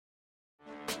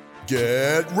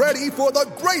Get ready for the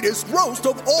greatest roast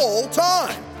of all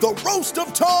time, the Roast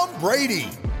of Tom Brady,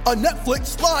 a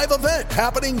Netflix live event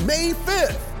happening May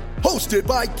 5th. Hosted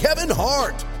by Kevin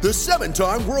Hart, the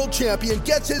 7-time world champion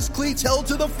gets his cleats held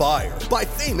to the fire by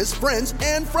famous friends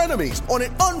and frenemies on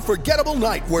an unforgettable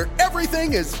night where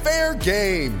everything is fair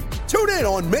game. Tune in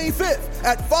on May 5th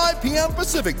at 5 p.m.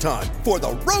 Pacific time for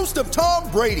the Roast of Tom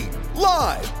Brady,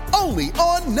 live only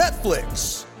on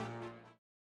Netflix.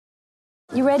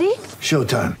 You ready?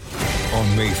 Showtime.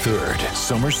 On May 3rd,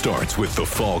 summer starts with The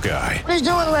Fall Guy. Let's do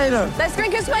it later. Let's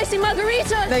drink a spicy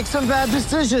margarita. Make some bad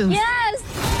decisions. Yes!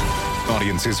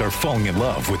 Audiences are falling in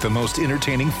love with the most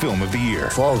entertaining film of the year.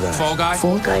 Fall Guy. Fall Guy?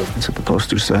 Fall guy. That's what the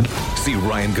poster said. See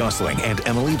Ryan Gosling and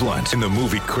Emily Blunt in the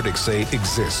movie critics say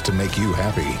exists to make you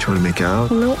happy. Trying to make it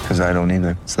out? Nope. Because I don't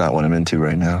either. It's not what I'm into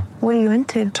right now. What are you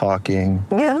into? Talking.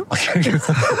 Yeah.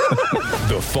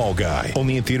 The Fall Guy.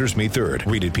 Only in theaters May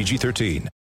 3rd. Rated PG-13.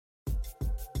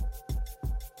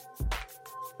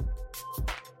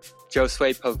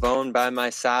 Josue Pavone by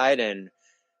my side, and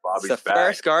Bobby's it's the back.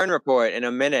 first Garden Report in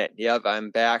a minute. Yep,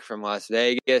 I'm back from Las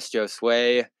Vegas.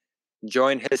 Josue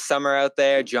enjoying his summer out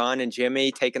there. John and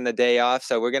Jimmy taking the day off.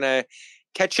 So we're going to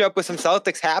catch you up with some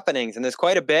Celtics happenings. And there's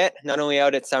quite a bit, not only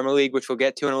out at Summer League, which we'll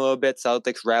get to in a little bit.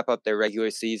 Celtics wrap up their regular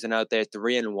season out there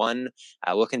 3-1,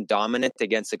 looking dominant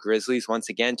against the Grizzlies once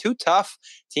again. Two tough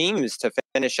teams to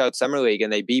finish out Summer League,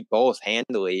 and they beat both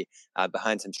handily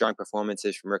behind some strong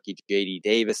performances from rookie J.D.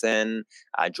 Davison.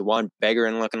 Juwan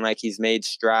Begarin looking like he's made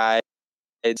strides.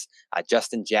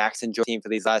 Justin Jackson joined the team for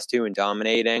these last two and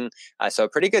dominating. So a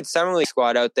pretty good Summer League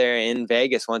squad out there in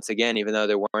Vegas once again, even though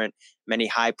there weren't many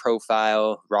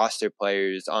high-profile roster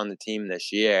players on the team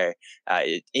this year.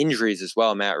 Injuries as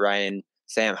well. Matt Ryan,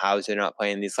 Sam Hauser not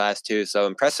playing these last two. So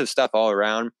impressive stuff all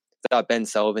around. I thought Ben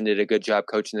Sullivan did a good job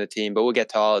coaching the team, but we'll get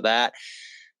to all of that.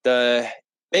 The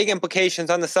big implications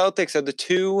on the Celtics are the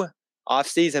two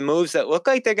offseason moves that look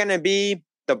like they're going to be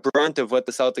the brunt of what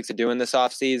the Celtics are doing this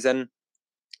offseason.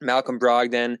 Malcolm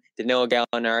Brogdon, Danilo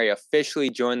Gallinari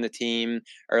officially joined the team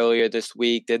earlier this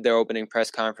week, did their opening press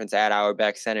conference at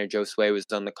Auerbach Center. Josue was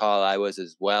on the call. I was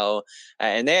as well.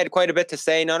 And they had quite a bit to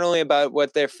say, not only about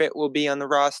what their fit will be on the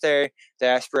roster,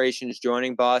 their aspirations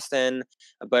joining Boston,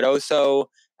 but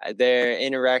also their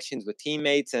interactions with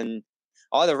teammates and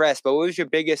all the rest. But what was your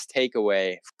biggest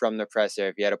takeaway from the presser,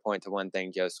 if you had to point to one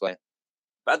thing, Josue?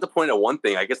 At the point of one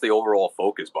thing, I guess the overall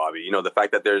focus, Bobby. You know, the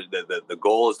fact that there's the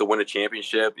goal is to win a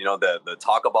championship. You know, the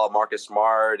talk about Marcus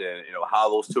Smart and how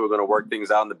those two are going to work things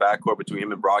out in the backcourt between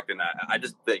him and Brogdon. I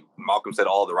just think Malcolm said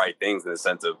all the right things in the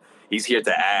sense of he's here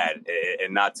to add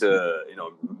and not to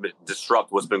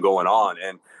disrupt what's been going on.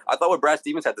 And I thought what Brad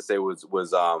Stevens had to say was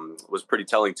pretty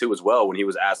telling too as well when he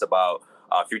was asked about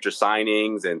future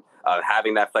signings and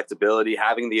having that flexibility,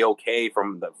 having the okay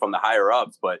from the higher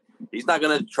ups, but he's not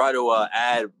going to try to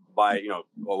add by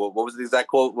what was the exact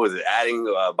quote? What was it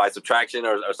adding by subtraction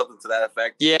or something to that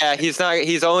effect? Yeah, he's not.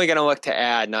 He's only going to look to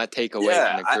add, not take away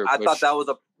from the group. I thought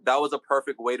that was a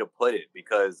perfect way to put it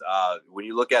because when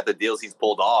you look at the deals he's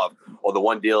pulled off, or the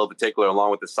one deal in particular,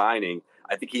 along with the signing,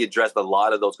 I think he addressed a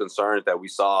lot of those concerns that we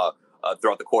saw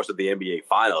throughout the course of the NBA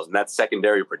Finals, and that's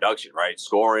secondary production, right?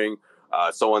 Scoring.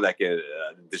 Someone that can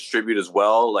distribute as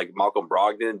well, like Malcolm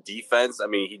Brogdon. Defense, I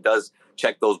mean, he does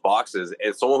check those boxes.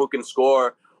 And someone who can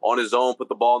score on his own, put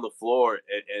the ball on the floor,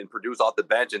 and produce off the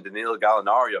bench. And Danilo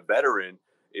Gallinari, a veteran,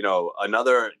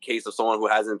 another case of someone who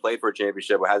hasn't played for a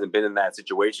championship or hasn't been in that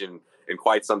situation in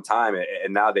quite some time,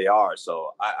 and now they are.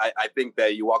 So I think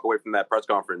that you walk away from that press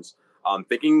conference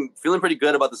feeling pretty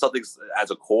good about the Celtics as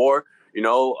a core.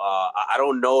 I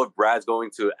don't know if Brad's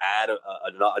going to add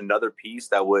another piece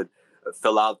that would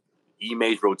fill out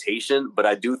Ime's rotation, but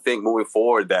I do think moving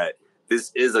forward that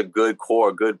this is a good core,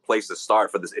 a good place to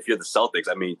start for this. If you're the Celtics,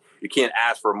 I mean, you can't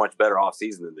ask for a much better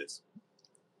offseason than this.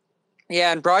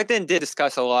 Yeah, and Brogdon did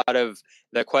discuss a lot of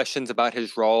the questions about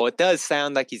his role. It does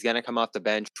sound like he's going to come off the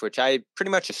bench, which I pretty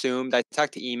much assumed. I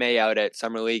talked to Ime out at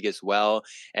Summer League as well,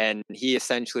 and he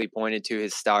essentially pointed to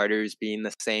his starters being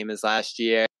the same as last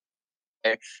year.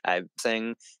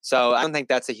 So I don't think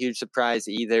that's a huge surprise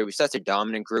either. It was such a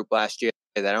dominant group last year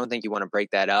that I don't think you want to break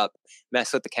that up,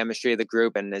 mess with the chemistry of the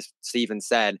group. And as Steven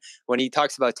said, when he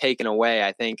talks about taking away,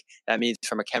 I think that means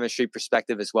from a chemistry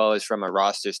perspective as well as from a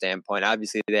roster standpoint.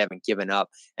 Obviously, they haven't given up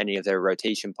any of their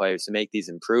rotation players to make these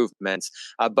improvements.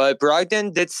 But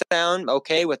Brogdon did sound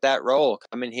okay with that role,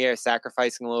 coming here,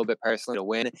 sacrificing a little bit personally to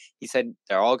win. He said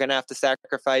they're all going to have to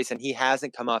sacrifice, and he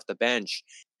hasn't come off the bench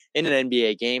in an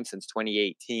NBA game since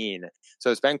 2018. So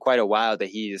it's been quite a while that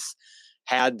he's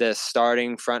had the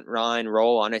starting front line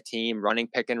role on a team, running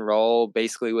pick and roll,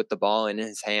 basically with the ball in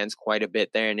his hands quite a bit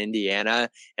there in Indiana.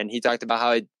 And he talked about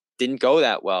how it didn't go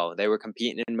that well. They were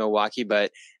competing in Milwaukee,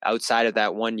 but outside of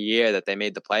that 1 year that they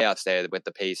made the playoffs there with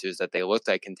the Pacers, that they looked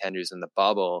like contenders in the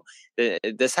bubble,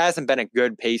 this hasn't been a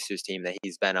good Pacers team that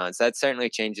he's been on. So that certainly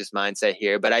changed his mindset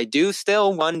here. But I do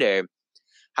still wonder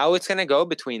how it's going to go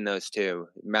between those two,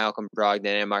 Malcolm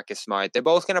Brogdon and Marcus Smart. They're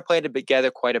both going to play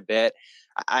together quite a bit.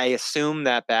 I assume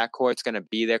that backcourt's going to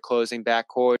be their closing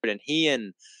backcourt, and he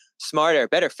and Smart are a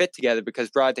better fit together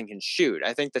because Brogdon can shoot.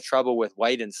 I think the trouble with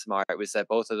White and Smart was that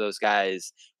both of those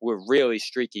guys were really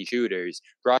streaky shooters.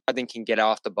 Brogdon can get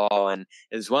off the ball and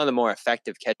is one of the more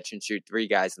effective catch and shoot three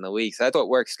guys in the league. So that's what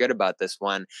works good about this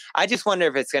one. I just wonder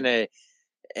if it's going to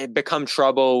become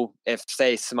trouble if,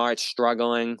 say, Smart's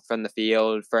struggling from the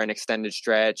field for an extended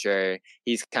stretch, or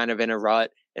he's kind of in a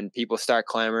rut and people start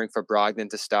clamoring for Brogdon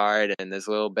to start, and there's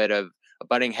a little bit of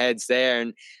butting heads there.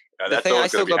 And that's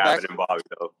always going to be happening, Bobby,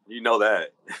 though. You know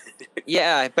that.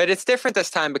 Yeah, but it's different this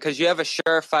time because you have a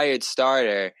surefire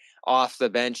starter off the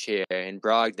bench here in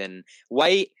Brogdon.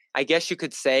 White, I guess you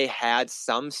could say, had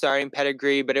some starting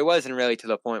pedigree, but it wasn't really to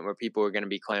the point where people were going to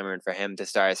be clamoring for him to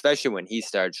start, especially when he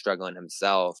started struggling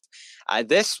himself.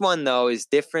 This one, though, is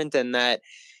different in that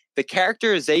the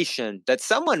characterization that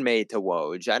someone made to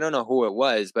Woj, I don't know who it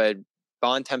was, but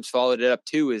Bontemps followed it up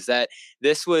too, is that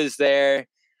this was their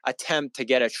attempt to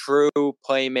get a true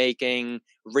playmaking,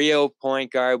 real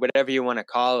point guard, whatever you want to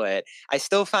call it. I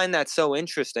still find that so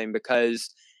interesting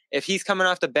because if he's coming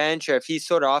off the bench or if he's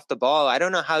sort of off the ball, I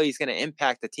don't know how he's going to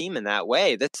impact the team in that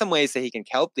way. There's some ways that he can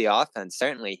help the offense,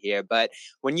 certainly here. But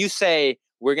when you say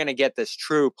we're going to get this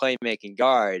true playmaking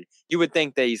guard, you would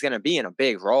think that he's going to be in a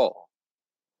big role.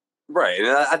 Right. And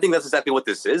I think that's exactly what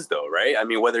this is, though, right? I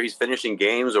mean, whether he's finishing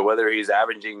games or whether he's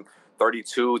averaging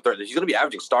 32, 30, he's going to be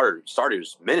averaging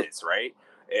starters minutes, right?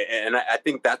 And I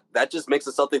think that just makes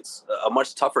the Celtics a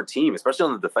much tougher team, especially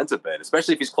on the defensive end,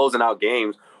 especially if he's closing out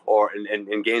games or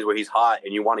in games where he's hot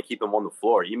and you want to keep him on the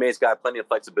floor. Ime's got plenty of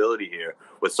flexibility here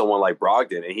with someone like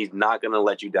Brogdon, and he's not going to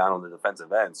let you down on the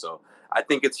defensive end. So I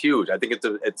think it's huge. I think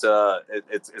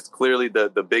it's clearly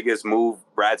the biggest move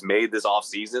Brad's made this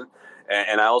offseason.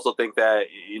 And I also think that,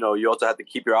 you also have to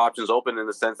keep your options open in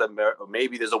the sense that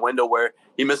maybe there's a window where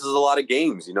he misses a lot of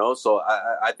games, So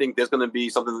I think there's going to be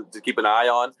something to keep an eye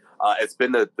on. It's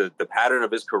been the pattern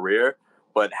of his career,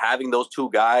 but having those two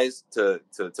guys to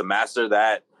master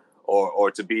that or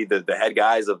to be the head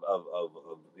guys of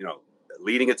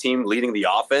leading a team, leading the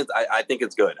offense, I think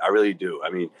it's good. I really do.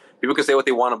 I mean, people can say what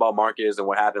they want about Marcus and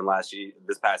what happened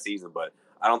this past season, but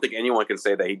I don't think anyone can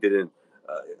say that he didn't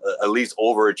at least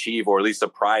overachieve or at least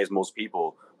surprise most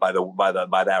people by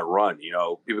that run.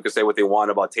 People can say what they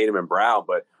want about Tatum and Brown,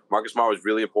 but Marcus Smart was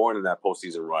really important in that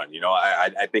postseason run.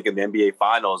 I think in the NBA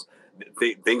Finals,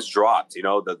 things dropped.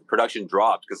 The production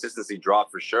dropped, consistency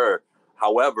dropped for sure.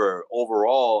 However,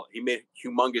 overall, he made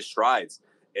humongous strides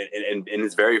in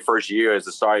his very first year as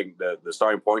the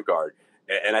starting point guard,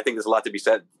 and I think there's a lot to be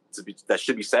said that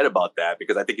should be said about that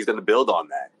because I think he's going to build on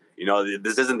that.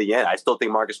 This isn't the end. I still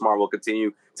think Marcus Smart will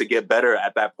continue to get better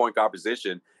at that point guard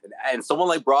position. And someone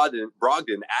like Brogdon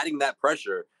adding that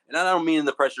pressure, and I don't mean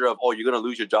the pressure of, you're going to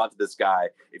lose your job to this guy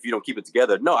if you don't keep it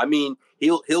together. No, I mean,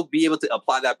 he'll be able to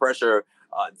apply that pressure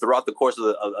throughout the course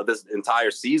of this entire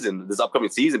season, this upcoming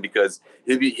season, because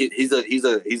he's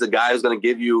a guy who's going to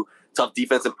give you tough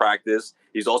defense in practice.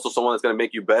 He's also someone that's going to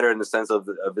make you better in the sense of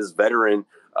his veteran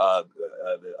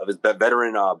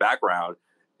background.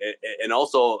 And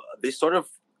also, they sort of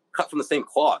cut from the same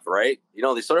cloth, right?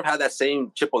 They sort of have that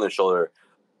same chip on their shoulder,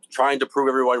 trying to prove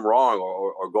everyone wrong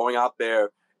or going out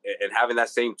there and having that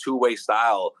same two-way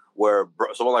style where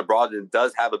someone like Brogdon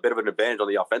does have a bit of an advantage on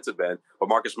the offensive end, but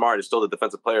Marcus Smart is still the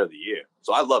defensive player of the year.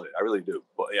 So I love it. I really do.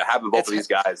 But having both of these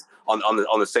guys on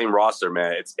the same roster,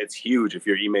 man, it's huge if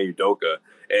you're Ime Udoka.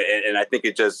 And I think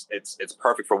it's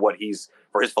perfect for his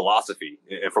philosophy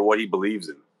and for what he believes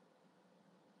in.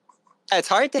 It's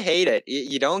hard to hate it.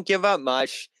 You don't give up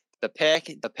much. The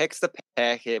pick's the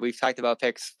pick. We've talked about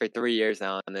picks for 3 years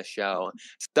now on this show.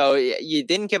 So you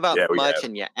didn't give up much,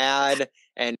 and you add,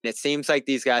 and it seems like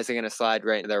these guys are going to slide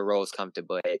right into their roles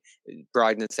comfortably.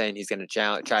 Brogdon saying he's going to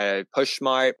try to push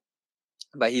Smart,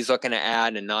 but he's looking to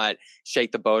add and not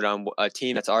shake the boat on a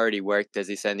team that's already worked, as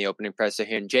he said in the opening presser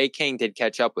here. And Jay King did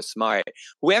catch up with Smart,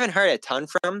 who we haven't heard a ton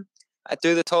from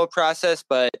through this whole process,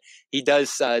 but he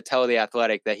does tell The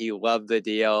Athletic that he loved the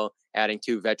deal, adding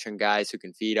two veteran guys who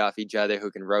can feed off each other, who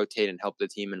can rotate and help the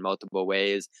team in multiple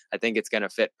ways. I think it's going to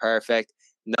fit perfect.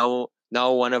 No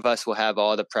one of us will have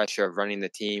all the pressure of running the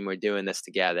team. We're doing this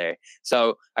together.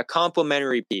 So a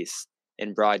complimentary piece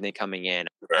in Brogdon coming in.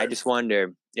 Right. I just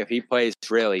wonder if he plays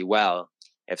really well,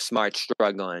 if Smart's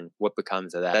struggling, what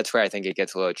becomes of that? That's where I think it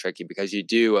gets a little tricky, because you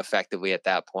do effectively at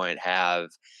that point have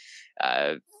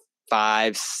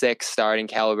 5, 6 starting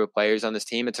caliber players on this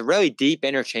team. It's a really deep,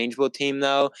 interchangeable team,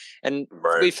 though. And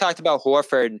we've talked about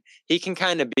Horford. He can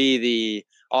kind of be the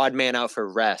odd man out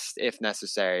for rest if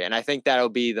necessary. And I think that'll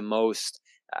be the most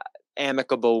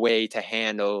amicable way to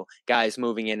handle guys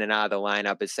moving in and out of the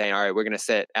lineup, is saying, all right, we're going to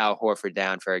sit Al Horford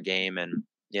down for a game and,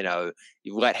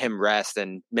 you let him rest.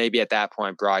 And maybe at that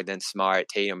point, Brogdon, Smart,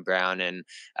 Tatum, Brown, and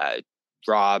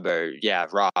Rob are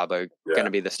going to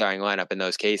be the starting lineup in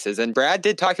those cases. And Brad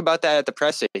did talk about that at the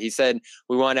presser. He said,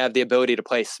 we want to have the ability to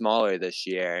play smaller this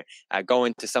year, go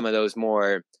into some of those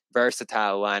more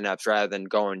versatile lineups rather than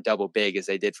going double big as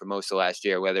they did for most of last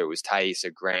year, whether it was Tice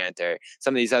or Grant or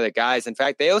some of these other guys. In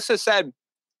fact, they also said,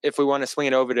 if we want to swing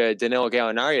it over to Danilo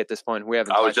Gallinari at this point, we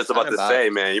haven't. I was just about to say,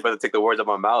 man, you better take the words out of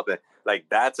my mouth. Like,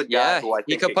 that's a guy who I think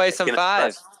he could play some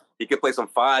 5. He could play some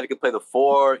 5. He could play the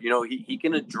 4. He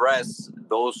can address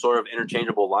those sort of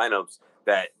interchangeable lineups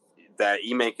that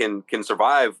Ime can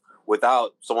survive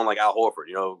without someone like Al Horford.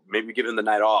 Maybe give him the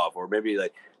night off, or maybe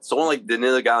like someone like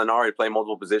Danilo Gallinari playing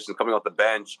multiple positions, coming off the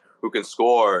bench, who can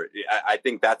score. I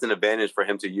think that's an advantage for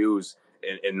him to use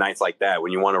in nights like that,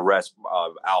 when you want to rest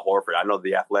Al Horford. I know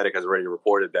The Athletic has already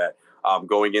reported that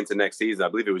going into next season. I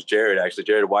believe it was Jared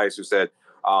Weiss, who said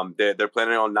they're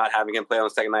planning on not having him play on the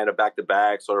second night of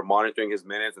back-to-back, sort of monitoring his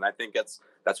minutes. And I think that's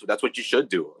what you should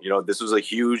do. This was a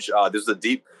huge, this was a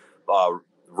deep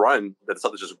run that the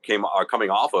Celtics just are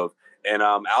coming off of. And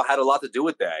Al had a lot to do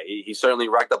with that. He certainly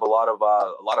racked up a lot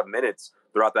of minutes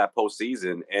throughout that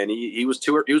postseason, and he was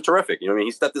terrific.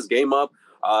 He stepped his game up.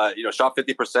 Shot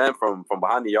 50% from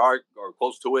behind the arc or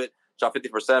close to it. Shot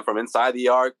 50% from inside the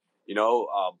arc.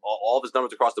 All of his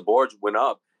numbers across the board went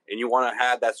up, and you want to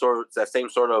have that same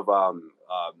sort of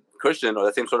cushion, or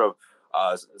that same sort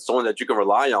of someone that you can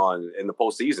rely on in the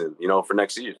postseason. For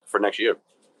next year.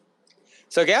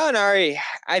 So Gallinari,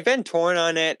 I've been torn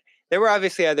on it. There were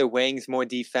obviously other wings, more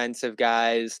defensive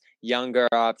guys, younger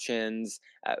options,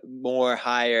 more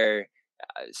higher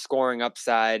scoring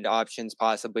upside options,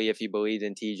 possibly, if you believed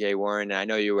in TJ Warren. And I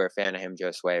know you were a fan of him,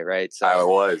 Josue, right? So I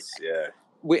was, yeah.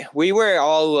 We were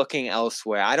all looking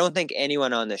elsewhere. I don't think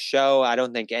anyone on the show, I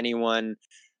don't think anyone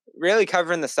really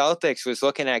covering the Celtics was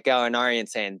looking at Gallinari and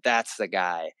saying, that's the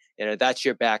guy. That's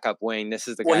your backup wing. This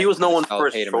is the guy. Well, he was no one's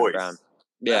first choice.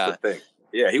 Yeah. That's the thing.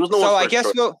 Yeah, he was no one's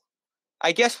first choice.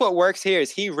 I guess what works here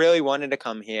is he really wanted to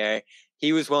come here.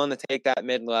 He was willing to take that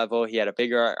mid-level. He had a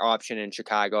bigger option in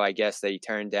Chicago, I guess, that he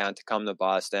turned down to come to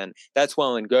Boston. That's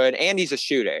well and good. And he's a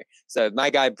shooter. So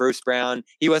my guy, Bruce Brown,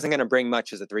 he wasn't going to bring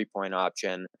much as a 3-point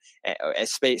option, a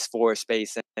spacing,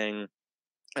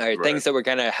 things that were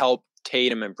going to help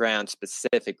Tatum and Brown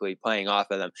specifically playing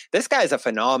off of them. This guy's a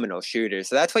phenomenal shooter.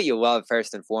 So that's what you love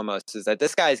first and foremost, is that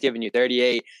this guy is giving you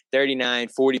 38, 39,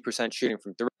 40% shooting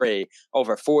from 3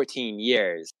 over 14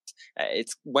 years.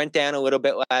 It went down a little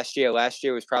bit last year. Last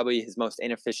year was probably his most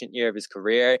inefficient year of his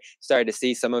career. Started to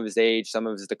see some of his age, some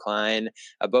of his decline.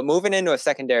 But moving into a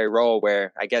secondary role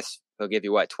where I guess he'll give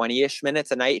you 20-ish minutes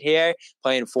a night here,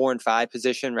 playing 4 and 5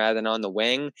 position rather than on the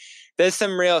wing. There's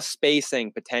some real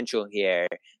spacing potential here.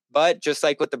 But just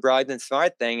like with the Brogdon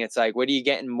Smart thing, it's like, what are you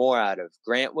getting more out of?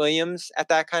 Grant Williams at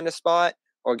that kind of spot,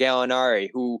 or Gallinari,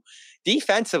 who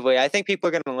defensively, I think people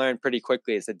are going to learn pretty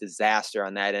quickly, is a disaster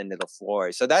on that end of the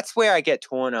floor. So that's where I get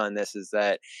torn on this, is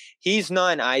that he's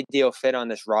not an ideal fit on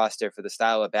this roster for the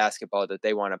style of basketball that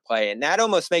they want to play. And that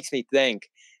almost makes me think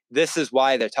this is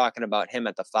why they're talking about him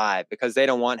at the 5, because they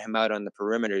don't want him out on the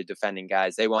perimeter defending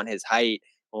guys. They want his height,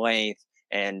 length,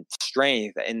 and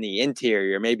strength in the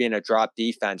interior, maybe in a drop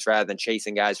defense, rather than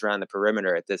chasing guys around the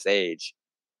perimeter at this age.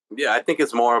 Yeah, I think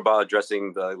it's more about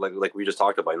addressing the like we just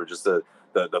talked about, just the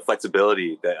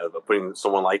flexibility of putting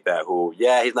someone like that who,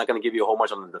 he's not going to give you a whole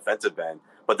much on the defensive end,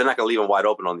 but they're not going to leave him wide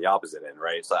open on the opposite end,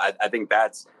 right? So I think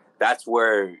that's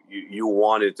where you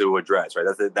wanted to address, right?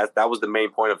 That was the main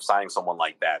point of signing someone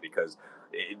like that, because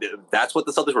that's what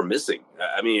the Celtics were missing.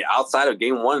 I mean, outside of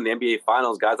Game 1 in the NBA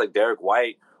Finals, guys like Derek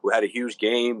White, who had a huge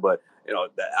game, but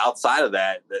outside of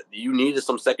that, you needed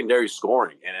some secondary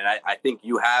scoring, and I think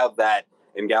you have that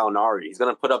in Gallinari. He's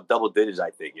going to put up double digits.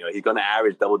 I think he's going to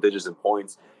average double digits in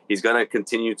points. He's going to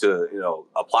continue to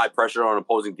apply pressure on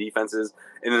opposing defenses,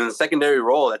 and in the secondary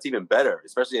role, that's even better,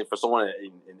 especially for someone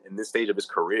in this stage of his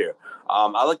career.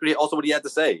 I like what he had to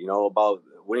say, about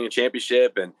winning a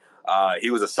championship, and he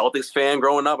was a Celtics fan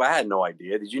growing up. I had no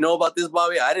idea. Did you know about this,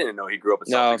 Bobby? I didn't know he grew up a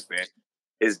Celtics fan.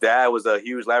 His dad was a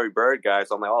huge Larry Bird guy,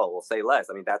 so I'm like, oh, well, say less.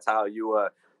 I mean, that's how you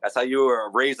That's how you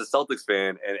were raised a Celtics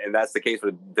fan, and that's the case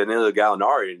with Danilo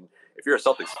Gallinari. And if you're a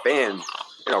Celtics fan,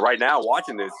 right now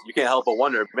watching this, you can't help but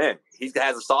wonder, man, he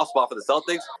has a soft spot for the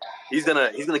Celtics. He's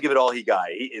gonna give it all he got,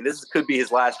 and this could be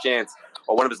his last chance,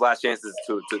 or one of his last chances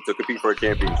to compete for a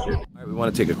championship. All right, we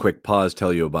want to take a quick pause,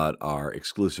 tell you about our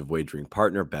exclusive wagering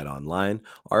partner, BetOnline.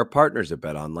 Our partners at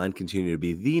BetOnline continue to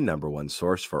be the #1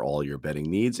 source for all your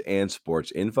betting needs and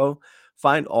sports info.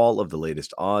 Find all of the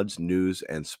latest odds, news,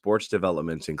 and sports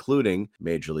developments, including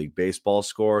Major League Baseball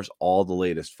scores, all the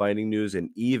latest fighting news,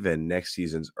 and even next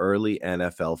season's early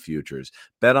NFL futures.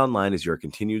 BetOnline is your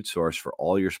continued source for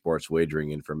all your sports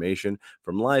wagering information,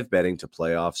 from live betting to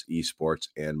playoffs, esports,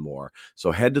 and more.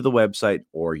 So head to the website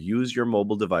or use your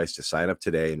mobile device to sign up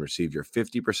today and receive your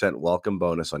 50% welcome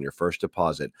bonus on your first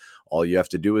deposit. All you have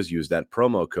to do is use that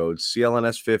promo code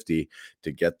CLNS50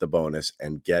 to get the bonus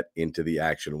and get into the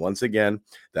action. Once again,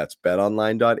 that's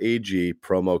betonline.ag,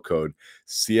 promo code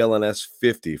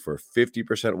CLNS50 for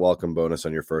 50% welcome bonus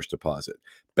on your first deposit.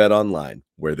 BetOnline,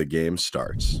 where the game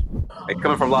starts. And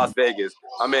coming from Las Vegas,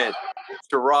 my man,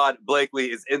 Sherrod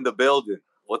Blakely is in the building.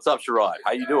 What's up, Sherrod?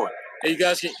 How you doing? Hey, you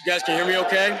guys can hear me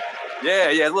okay?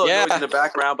 Yeah, a little noise in the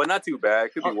background, but not too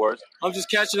bad. Could be worse. I'm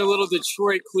just catching a little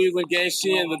Detroit-Cleveland game,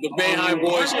 seeing the Boeheim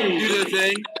boys do their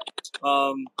thing.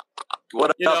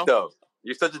 What up, though?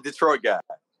 You're such a Detroit guy.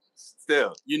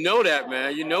 Still. You know that,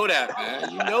 man. You know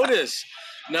this.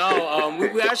 No,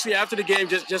 we actually, after the game,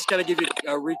 just kind of give you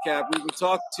a recap. We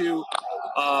talked to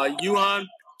Yuan,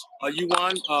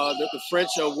 the French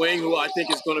wing, who I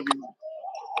think is going to be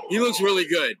 – he looks really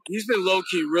good. He's been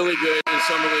low-key really good in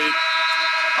Summer League.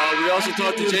 We also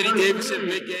talked to J.D. Davison,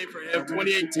 big game for him,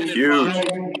 28-10. Huge.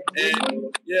 And,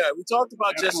 we talked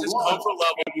about just his comfort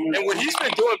level. And what he's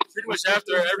been doing pretty much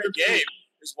after every game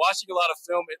is watching a lot of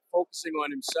film and focusing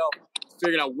on himself,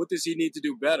 figuring out what does he need to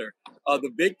do better. The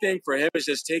big thing for him is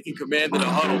just taking command of the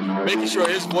huddle, making sure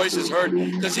his voice is heard,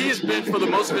 because he has been, for the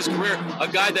most of his career, a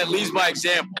guy that leads by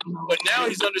example. But now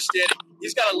he's understanding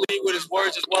he's got to lead with his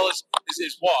words as well as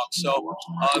his walk. So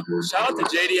shout out to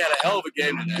JD, had a hell of a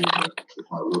game today.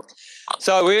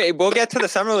 So we'll get to the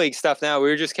Summer League stuff now. We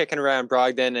were just kicking around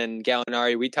Brogdon and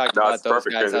Gallinari. We talked about those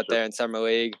guys out there in Summer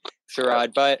League,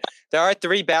 Sherrod. But there are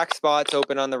 3 back spots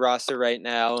open on the roster right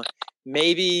now.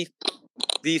 Maybe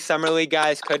these Summer League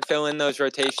guys could fill in those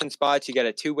rotation spots. You got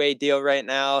a 2-way deal right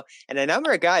now. And a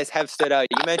number of guys have stood out.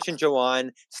 You mentioned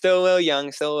Jawan, still a little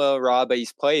young, still a little raw, but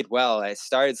he's played well. I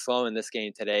started slow in this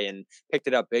game today and picked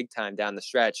it up big time down the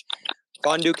stretch.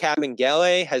 Fondou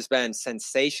Kabengele has been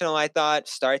sensational, I thought,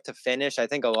 start to finish. I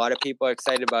think a lot of people are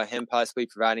excited about him possibly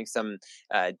providing some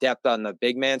depth on the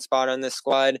big man spot on this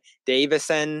squad.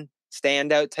 Davison,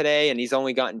 standout today, and he's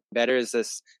only gotten better as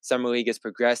this Summer League has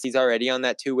progressed. He's already on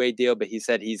that 2-way deal, but he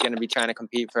said he's going to be trying to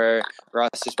compete for a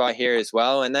roster spot here as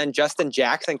well. And then Justin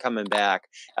Jackson coming back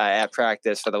at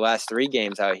practice for the last 3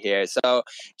 games out here. So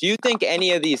do you think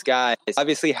any of these guys,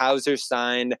 obviously Hauser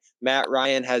signed, Matt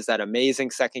Ryan has that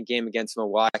amazing second game against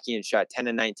Milwaukee and shot 10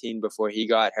 and 19 before he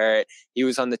got hurt. He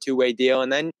was on the 2-way deal. And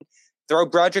then throw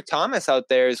Broderick Thomas out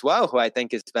there as well, who I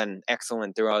think has been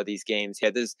excellent throughout these games. Yeah,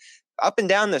 there's up and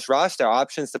down this roster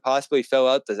options to possibly fill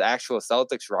out the actual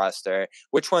Celtics roster.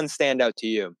 Which ones stand out to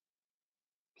you?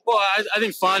 Well, I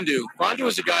think Fondou. Fondou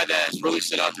is a guy that has really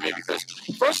stood out to me because,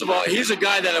 first of all, he's a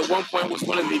guy that at one point was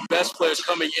one of the best players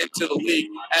coming into the league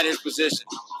at his position,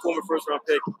 former first-round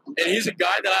pick. And he's a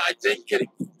guy that I think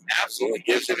absolutely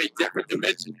gives him a different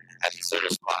dimension at the center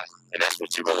spot. And that's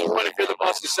what you really want if you're the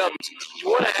Boston Celtics. You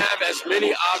want to have as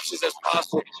many options as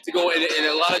possible to go in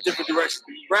a lot of different directions.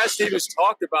 Brad Stevens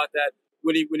talked about that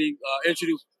when he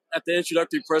introduced at the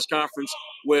introductory press conference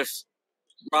with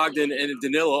Brogdon and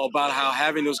Danilo about how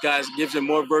having those guys gives him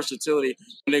more versatility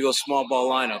when they go small ball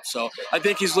lineup. So I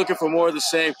think he's looking for more of the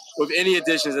same with any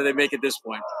additions that they make at this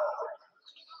point.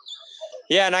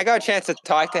 Yeah, and I got a chance to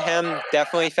talk to him.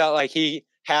 Definitely felt like he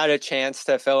had a chance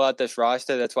to fill out this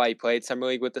roster. That's why he played Summer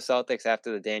League with the Celtics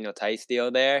after the Daniel Tice deal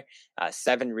there.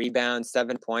 7 rebounds,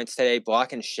 7 points today,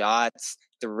 blocking shots,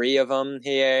 3 of them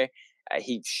here.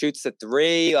 He shoots the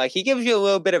 3. Like, he gives you a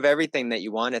little bit of everything that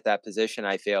you want at that position,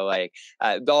 I feel like.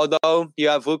 Although you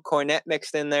have Luke Cornett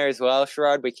mixed in there as well,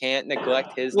 Sherrod. We can't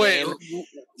neglect his name.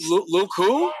 Luke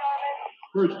who?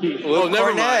 Luke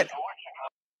Cornett.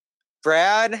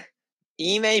 Brad,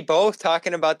 Ime, both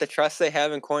talking about the trust they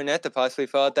have in Cornett to possibly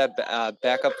fill out that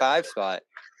backup 5 spot.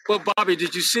 Well, Bobby,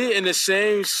 did you see in the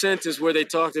same sentence where they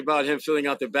talked about him filling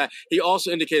out the back, he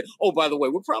also indicated, oh, by the way,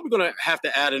 we're probably going to have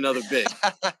to add another big.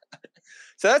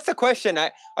 So that's the question.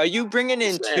 Are you bringing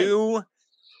in 2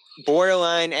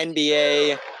 borderline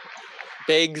NBA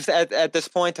bigs at this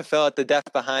point to fill out the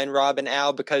depth behind Rob and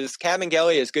Al, because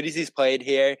Kabengele, as good as he's played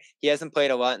here, he hasn't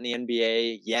played a lot in the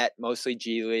NBA yet, mostly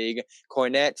G League.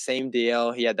 Kornet, same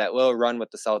deal. He had that little run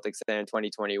with the Celtics there in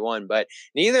 2021. But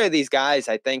neither of these guys,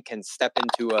 I think, can step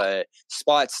into a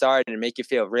spot start and make you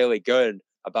feel really good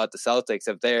about the Celtics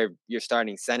if they're your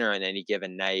starting center on any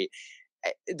given night.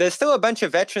 There's still a bunch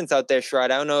of veterans out there, Sherrod.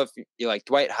 I don't know if you like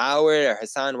Dwight Howard or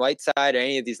Hassan Whiteside or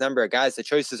any of these number of guys. The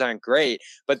choices aren't great,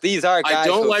 but these are guys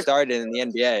who have started in the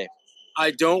NBA. I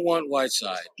don't want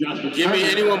Whiteside. Give me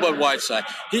anyone but Whiteside.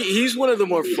 He's one of the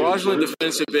more fraudulent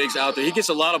defensive bigs out there. He gets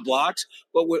a lot of blocks,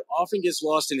 but what often gets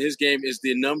lost in his game is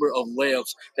the number of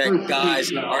layups that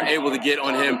guys are able to get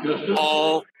on him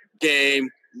all game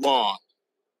long.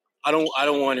 I don't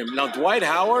want him. Now, Dwight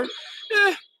Howard,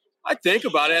 I think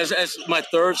about it as my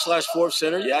 3rd/4th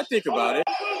center. Yeah, I think about it.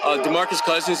 DeMarcus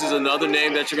Cousins is another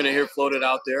name that you're going to hear floated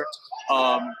out there.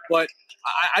 But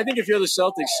I think if you're the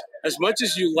Celtics, as much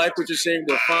as you like what you're saying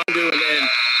with Fondu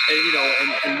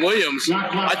and Williams,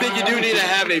 I think you do need to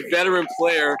have a veteran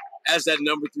player as that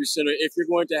number 3 center if you're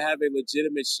going to have a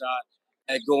legitimate shot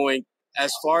at going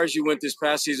as far as you went this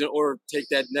past season, or take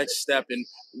that next step and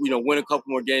win a couple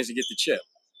more games and get the chip.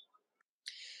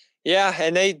 Yeah,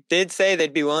 and they did say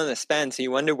they'd be willing to spend, so you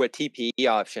wonder what TPE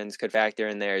options could factor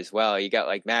in there as well. You got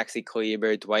like Maxi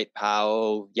Kleber, Dwight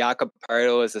Powell, Jakob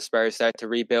Poeltl as the Spurs start to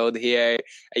rebuild here.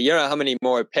 You don't know how many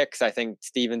more picks I think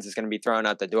Stevens is going to be throwing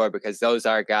out the door, because those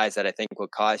are guys that I think will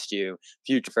cost you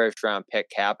future first-round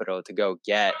pick capital to go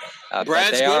get.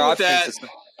 Brad's good with that.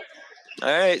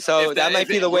 All right, so that might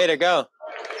be the way to go.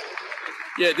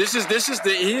 Yeah, he is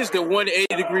the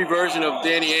 180-degree version of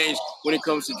Danny Ainge when it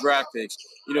comes to draft picks.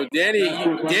 Danny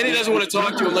doesn't want to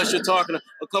talk to you unless you're talking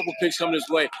a couple picks coming his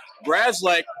way. Brad's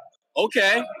like,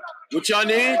 okay, what y'all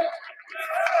need?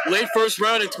 Late first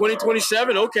round in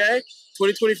 2027, okay.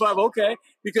 2025, okay.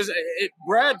 Because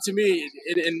Brad, to me,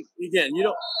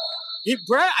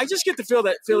 Brad, I just get the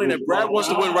feeling that Brad wants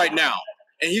to win right now.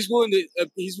 And he's willing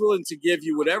to give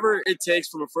you whatever it takes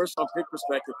from a first-round pick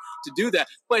perspective to do that.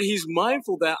 But he's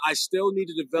mindful that I still need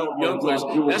to develop young players.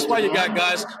 That's why you got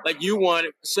guys like you want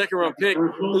a second-round pick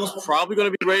who's probably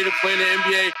going to be ready to play in the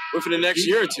NBA within the next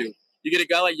year or two. You get a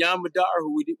guy like Jan Madar,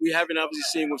 who we haven't obviously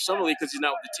seen with Summer League because he's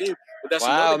not with the team. But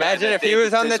that's imagine if he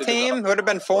was on the team, would have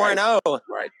been 4-0.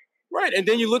 Right. And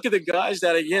then you look at the guys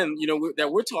that, again,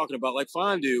 that we're talking about, like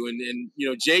Fondu and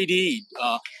JD.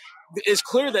 It's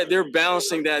clear that they're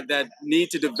balancing that need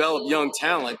to develop young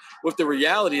talent with the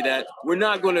reality that we're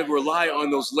not going to rely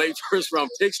on those late first-round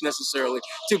picks necessarily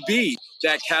to be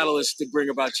that catalyst to bring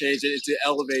about change and to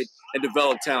elevate and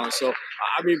develop talent. So,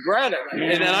 I mean, Brad,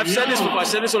 and I've said this before. I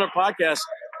said this on our podcast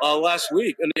last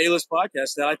week, on the A-List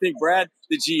podcast, that I think Brad,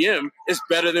 the GM, is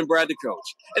better than Brad, the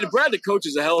coach. And Brad, the coach,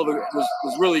 is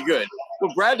was really good. But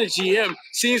Brad, the GM,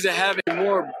 seems to have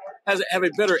have a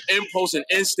better impulse and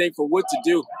instinct for what to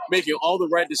do, making all the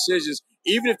right decisions,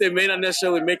 even if they may not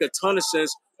necessarily make a ton of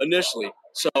sense initially.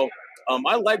 So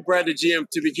I like Brad the GM,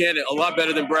 to be candid, a lot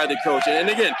better than Brad the coach. And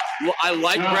again, I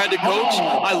like Brad the coach.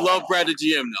 I love Brad the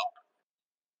GM, though.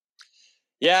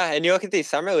 Yeah, and you look at these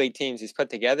summer league teams he's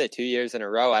put together 2 years in a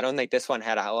row. I don't think this one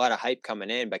had a lot of hype coming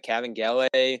in, but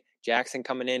Kabengele, Jackson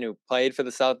coming in, who played for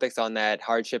the Celtics on that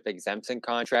hardship exemption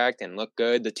contract and looked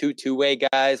good. The two-way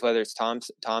guys, whether it's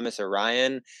Thomas or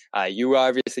Ryan. You were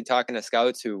obviously talking to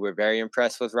scouts who were very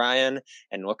impressed with Ryan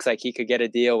and looks like he could get a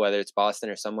deal, whether it's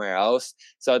Boston or somewhere else.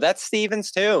 So that's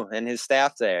Stevens too, and his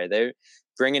staff there. They're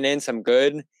bringing in some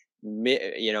good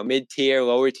mid-tier,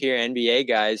 lower-tier NBA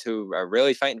guys who are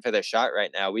really fighting for their shot right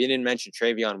now. We didn't mention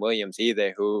Travion Williams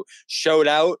either, who showed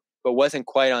out but wasn't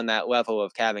quite on that level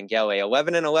of Kabengele.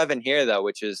 11-11 here, though,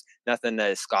 which is nothing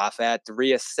to scoff at.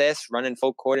 3 assists, running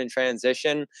full court in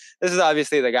transition. This is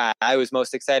obviously the guy I was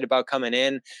most excited about coming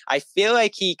in. I feel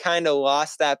like he kind of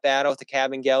lost that battle to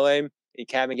Kabengele.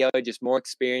 Kabengele, just more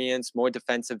experience, more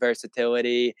defensive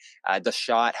versatility. The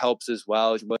shot helps as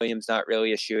well. Williams not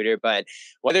really a shooter, but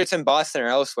whether it's in Boston or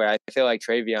elsewhere, I feel like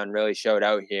Travion really showed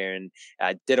out here and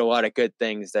did a lot of good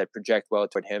things that project well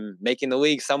toward him making the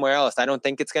league somewhere else. I don't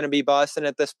think it's going to be Boston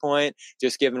at this point,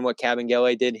 just given what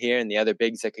Kabengele did here and the other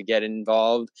bigs that could get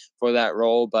involved for that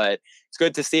role. But it's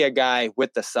good to see a guy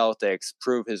with the Celtics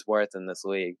prove his worth in this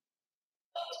league.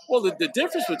 Well, the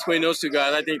difference between those two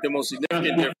guys, I think the most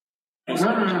significant difference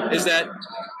is that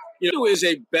is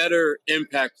a better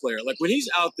impact player. Like when he's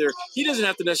out there, he doesn't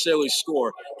have to necessarily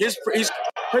score. He's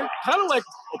kind of like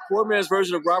a poor man's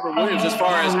version of Robert Williams as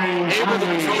far as able to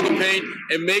control the paint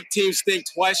and make teams think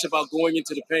twice about going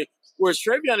into the paint. Whereas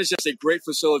Travion is just a great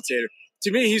facilitator.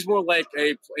 To me, he's more like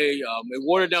a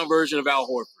watered down version of Al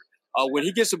Horford. When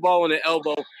he gets the ball on the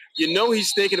elbow, you know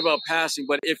he's thinking about passing,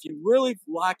 but if you really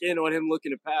lock in on him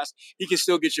looking to pass, he can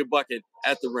still get your bucket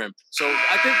at the rim. So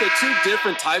I think they're two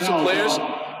different types of players,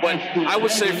 but I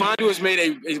would say Fondu has made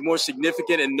a more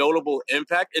significant and notable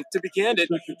impact. And to be candid,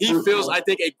 he feels, I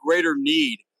think, a greater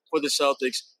need for the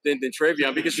Celtics than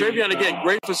Travion, because Travion, again,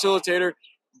 great facilitator,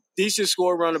 decent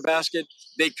score around the basket.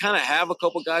 They kind of have a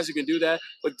couple guys who can do that.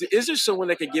 But is there someone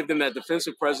that can give them that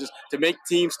defensive presence to make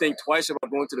teams think twice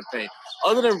about going to the paint?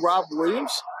 Other than Rob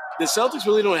Williams, the Celtics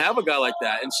really don't have a guy like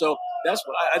that. And so that's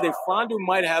what I think Fondu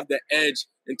might have the edge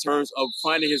in terms of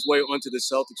finding his way onto the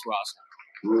Celtics roster.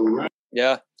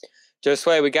 Yeah.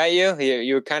 Josue, we got you.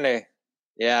 You were kind of,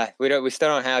 we still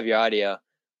don't have your audio.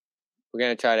 We're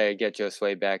going to try to get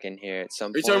Josue back in here at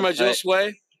some point. Are you talking about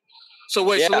Josue? So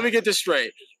wait, so let me get this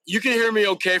straight. You can hear me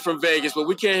okay from Vegas, but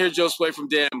we can't hear Josue from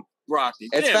damn Brockton.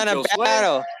 It's been a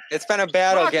battle. It's been a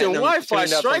battle getting them Wi-Fi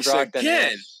tuned up from strikes Brockton.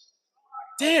 again.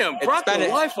 Damn, Brockton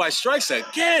Wi-Fi strikes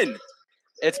again.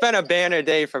 It's been a banner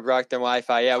day for Brockton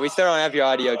Wi-Fi. Yeah, we still don't have your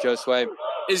audio, Josue.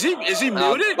 Is he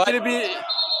muted? Could it be?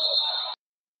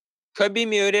 Could be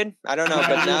muted. I don't know,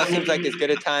 but now it seems like as good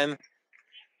a time.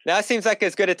 Now it seems like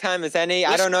as good a time as any.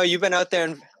 I don't know. You've been out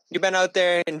there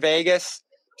in Vegas.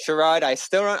 Sherrod, I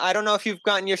don't know if you've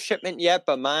gotten your shipment yet,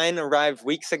 but mine arrived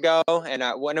weeks ago, and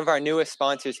one of our newest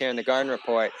sponsors here in the Garden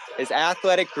Report is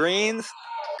Athletic Greens.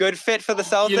 Good fit for the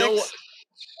Celtics. You know,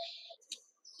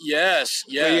 yes.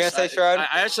 What are you gonna say, Sherrod?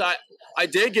 I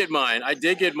did get mine.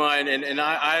 And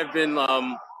I've been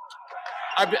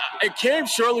it came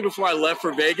shortly before I left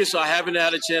for Vegas, so I haven't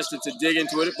had a chance to dig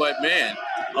into it. But man,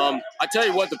 I tell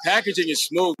you what, the packaging is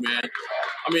smooth, man.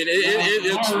 I mean,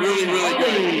 it looks really, really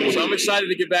good. So I'm excited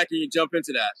to get back and jump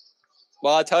into that.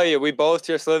 Well, I'll tell you, we both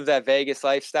just lived that Vegas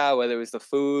lifestyle, whether it was the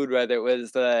food, whether it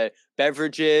was the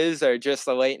beverages, or just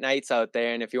the late nights out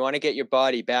there. And if you want to get your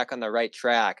body back on the right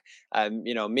track,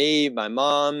 me, my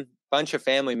mom, bunch of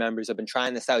family members have been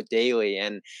trying this out daily.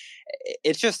 And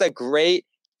it's just a great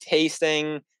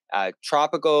tasting,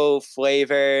 tropical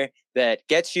flavor that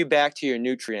gets you back to your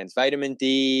nutrients. Vitamin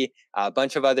D, a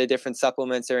bunch of other different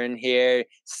supplements are in here.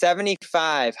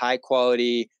 75 high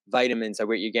quality vitamins are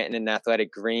what you're getting in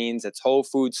Athletic Greens. It's whole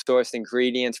food sourced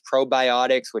ingredients,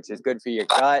 probiotics, which is good for your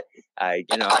gut.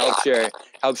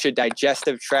 Helps your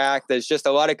digestive tract. There's just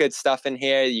a lot of good stuff in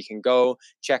here. You can go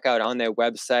check out on their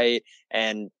website.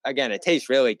 And again, it tastes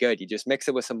really good. You just mix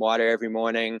it with some water every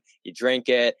morning. You drink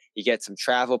it. You get some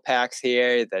travel packs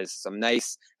here. There's some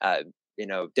nice,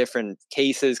 different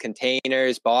cases,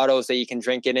 containers, bottles that you can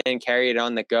drink it in, carry it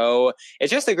on the go.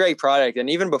 It's just a great product. And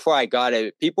even before I got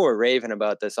it, people were raving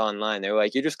about this online. They were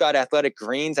like, you just got Athletic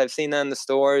Greens. I've seen that in the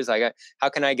stores. How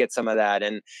can I get some of that?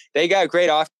 And they got a great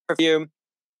offer for you.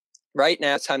 Right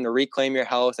now, it's time to reclaim your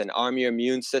health and arm your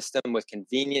immune system with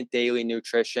convenient daily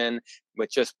nutrition with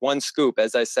just one scoop,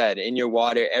 as I said, in your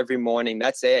water every morning.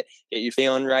 That's it. Get you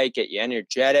feeling right, get you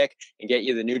energetic, and get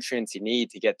you the nutrients you need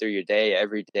to get through your day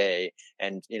every day.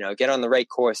 And, get on the right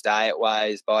course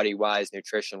diet-wise, body-wise,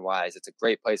 nutrition-wise. It's a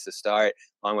great place to start,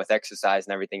 along with exercise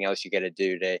and everything else you got to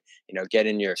do to, get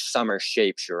in your summer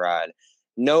shape, Sherrod.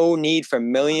 No need for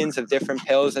millions of different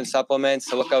pills and supplements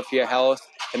to look out for your health.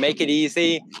 To make it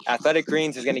easy, Athletic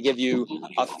Greens is going to give you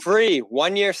a free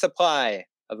 1-year supply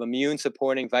of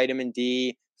immune-supporting vitamin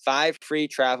D, 5 free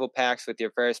travel packs with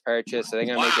your first purchase. So they're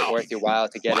going to make it worth your while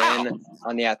to get in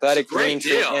on the Athletic Greens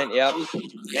treatment. Yep.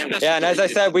 Yeah, and as I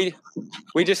said, we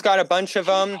just got a bunch of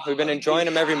them. We've been enjoying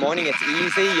them every morning. It's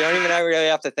easy. You don't even really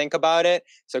have to think about it.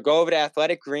 So go over to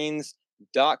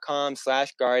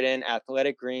athleticgreens.com/garden,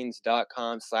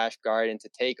 athleticgreens.com/garden to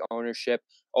take ownership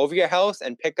over your health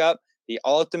and pick up the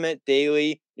ultimate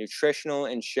daily nutritional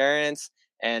insurance.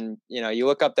 And, you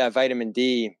look up that vitamin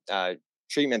D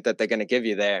treatment that they're going to give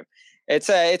you there. It's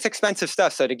expensive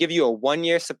stuff. So to give you a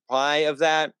 1-year supply of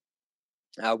that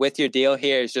with your deal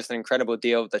here is just an incredible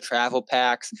deal with the travel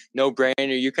packs. No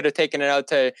brainer. You could have taken it out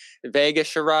to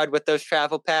Vegas, Sherrod, with those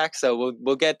travel packs. So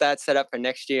we'll get that set up for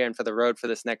next year and for the road for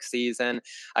this next season.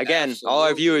 Again, Absolutely. All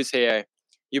our viewers here,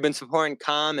 you've been supporting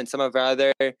Calm and some of our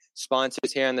other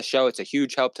sponsors here on the show. It's a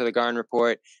huge help to the Garden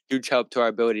Report, huge help to our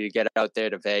ability to get out there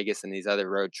to Vegas and these other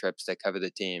road trips that cover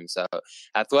the team. So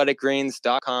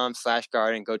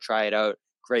athleticgreens.com/garden. Go try it out.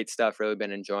 Great stuff. Really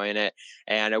been enjoying it.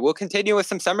 And we'll continue with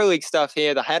some Summer League stuff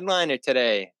here. The headliner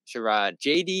today, Sherrod,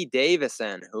 J.D.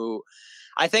 Davison, who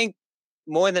I think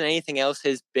more than anything else,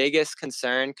 his biggest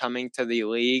concern coming to the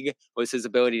league was his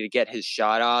ability to get his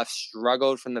shot off.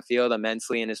 Struggled from the field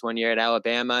immensely in his 1 year at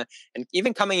Alabama. And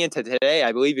even coming into today,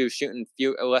 I believe he was shooting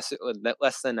less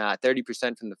than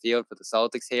 30% from the field for the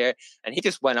Celtics here. And he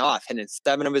just went off, hitting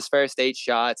 7 of his first 8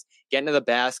 shots, getting to the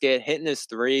basket, hitting his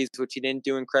threes, which he didn't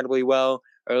do incredibly well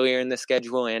earlier in the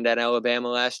schedule and at Alabama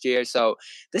last year. So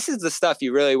this is the stuff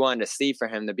you really wanted to see for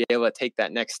him to be able to take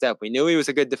that next step. We knew he was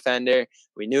a good defender.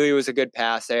 We knew he was a good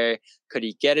passer. Could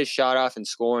he get his shot off and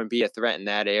score and be a threat in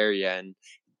that area? And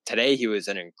today he was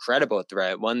an incredible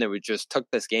threat, one that just took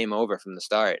this game over from the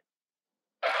start.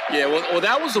 Yeah, well,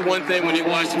 that was the one thing when he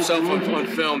watched himself on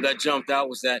film that jumped out,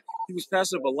 was that he was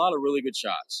passing up a lot of really good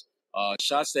shots,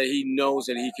 shots that he knows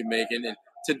that he can make. And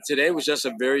today was just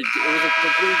it was a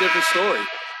completely different story.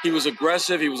 He was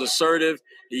aggressive. He was assertive.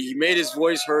 He made his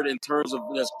voice heard in terms of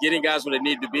just getting guys where they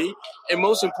needed to be. And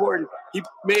most important, he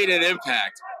made an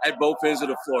impact at both ends of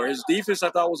the floor. His defense, I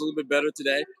thought, was a little bit better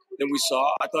today than we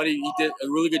saw. I thought he did a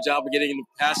really good job of getting in the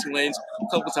passing lanes a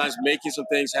couple of times, making some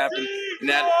things happen in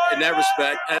that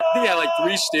respect. I think he had like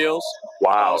 3 steals.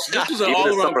 Wow. So this was an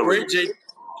all-around great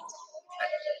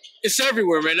It's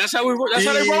everywhere, man. That's how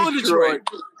they roll in Detroit.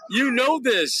 You know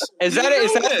this. Is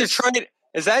that Detroit?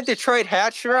 Is that Detroit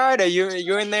hat, Sherrod? Are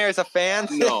you in there as a fan?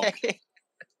 No.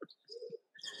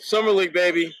 Summer League,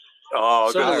 baby.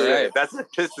 Oh, Summer good. League. That's a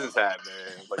Pistons hat,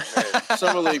 man. Like, man.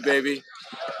 Summer League, baby.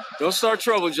 Don't start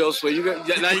trouble,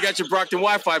 Josue. Now you got your Brockton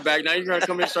Wi-Fi back. Now you're going to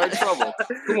come here and start trouble.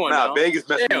 Come on now. Vegas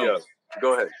messed me up.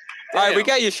 Go ahead. All right, we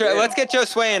got you. Let's get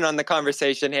Josue in on the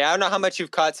conversation here. I don't know how much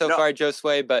you've caught so far,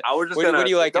 Josue, but what are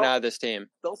you liking out of this team?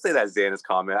 Don't say that Xanax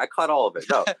comment. I caught all of it.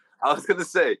 No, I was going to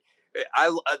say,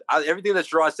 I everything that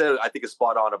Sherrod said, I think is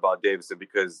spot on about Davison,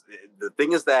 because the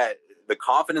thing is that the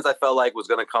confidence I felt like was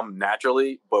going to come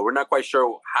naturally, but we're not quite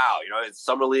sure how. It's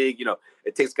Summer League.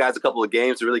 It takes guys a couple of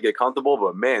games to really get comfortable.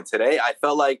 But man, today I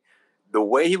felt like the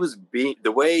way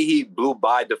he blew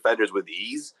by defenders with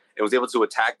ease and was able to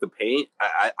attack the paint,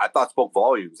 I thought spoke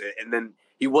volumes. And then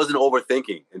he wasn't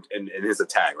overthinking in his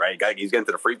attack. Right, he's getting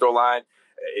to the free throw line.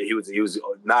 He was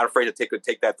not afraid to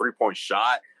take that 3-point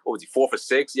shot. What was he, 4 for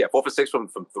 6? Yeah, 4 for 6 from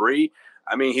 3.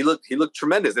 I mean, he looked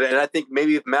tremendous. And I think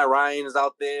maybe if Matt Ryan is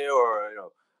out there, or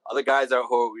other guys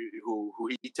who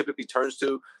he typically turns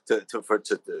to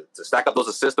stack up those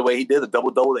assists the way he did, the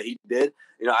double that he did,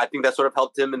 I think that sort of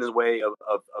helped him in his way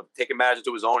of taking matters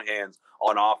into his own hands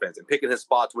on offense and picking his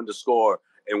spots when to score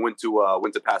and when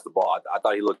to pass the ball. I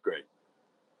thought he looked great.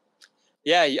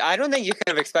 Yeah, I don't think you could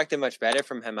have expected much better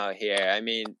from him out here. I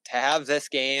mean, to have this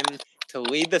game, to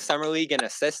lead the Summer League in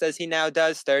assists as he now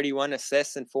does, 31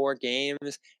 assists in 4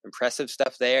 games, impressive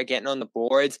stuff there, getting on the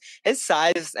boards. His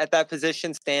size at that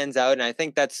position stands out, and I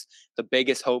think that's the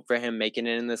biggest hope for him making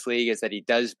it in this league, is that he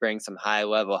does bring some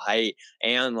high-level height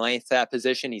and length to that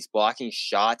position. He's blocking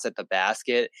shots at the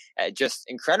basket. Just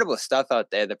incredible stuff out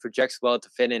there that projects well to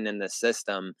fit in the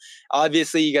system.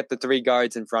 Obviously, you got the 3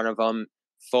 guards in front of him,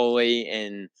 Foley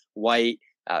and White,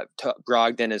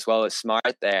 Brogdon as well as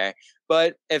Smart there.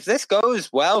 But if this goes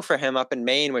well for him up in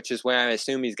Maine, which is where I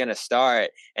assume he's going to start,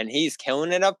 and he's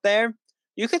killing it up there,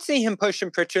 you could see him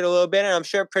pushing Pritchard a little bit. And I'm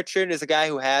sure Pritchard is a guy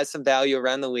who has some value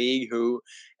around the league, who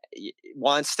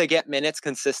wants to get minutes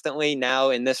consistently now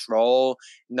in this role.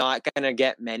 Not going to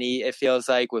get many, it feels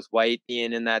like, with White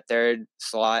being in that 3rd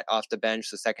slot off the bench,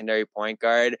 the secondary point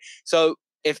guard. So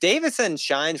if Davison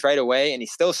shines right away, and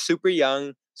he's still super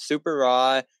young, super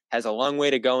raw, has a long way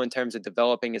to go in terms of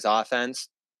developing his offense,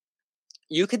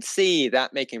 you could see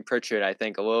that making Pritchard, I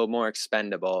think, a little more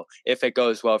expendable if it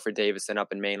goes well for Davison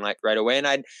up in Maine right away. And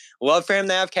I'd love for him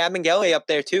to have Kabengele up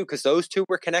there too, because those two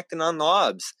were connecting on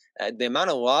lobs. The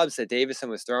amount of lobs that Davison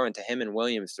was throwing to him and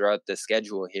Williams throughout the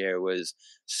schedule here was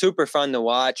super fun to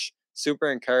watch, super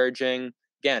encouraging.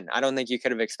 Again, I don't think you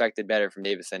could have expected better from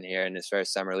Davison here in his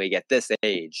first Summer League at this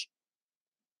age.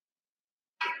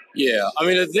 Yeah, I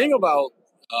mean, the thing about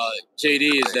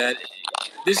JD is that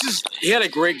he had a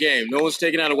great game. No one's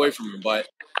taking that away from him, but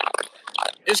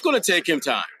it's going to take him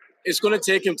time. It's going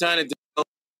to take him time to develop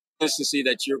consistency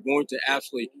that you're going to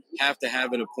absolutely have to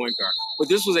have in a point guard. But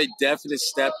this was a definite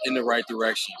step in the right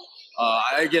direction.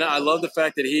 Again, I love the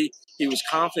fact that he was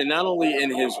confident not only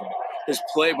in his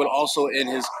play, but also in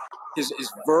his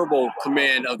verbal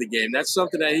command of the game. That's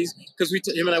something that because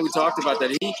him and I talked about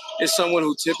that. He is someone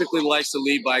who typically likes to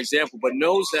lead by example, but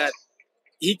knows that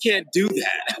he can't do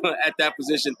that at that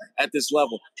position at this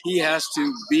level. He has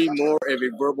to be more of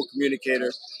a verbal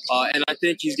communicator, and I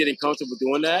think he's getting comfortable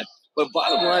doing that. But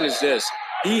bottom line is this: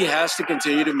 he has to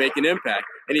continue to make an impact.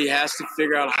 and he has to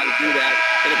figure out how to do that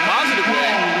in a positive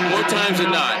way more times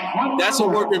than not. That's a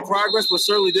work in progress, but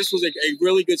certainly this was a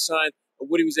really good sign of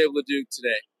what he was able to do today.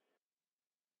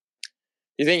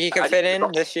 You think he can fit in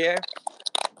this year?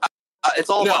 It's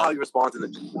all about how you respond to the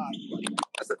team.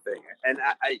 That's the thing. And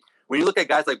I when you look at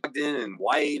guys like Bogdan and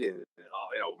White and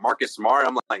Marcus Smart,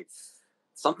 I'm like,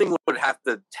 something would have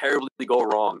to terribly go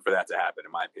wrong for that to happen,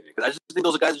 in my opinion. Because I just think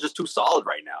those guys are just too solid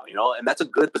right now, and that's a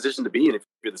good position to be in if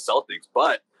you're the Celtics.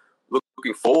 But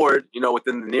looking forward,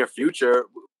 within the near future,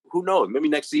 who knows? Maybe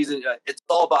next season. It's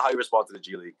all about how you respond to the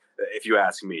G League, if you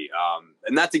ask me.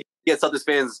 And not to get Celtics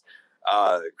fans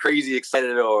crazy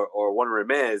excited or wondering,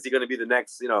 man, is he going to be the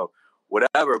next,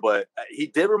 whatever? But he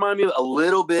did remind me a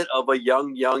little bit of a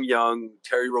young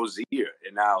Terry Rozier.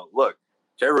 And now, look,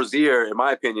 Terry Rozier, in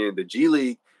my opinion, the G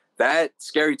League, that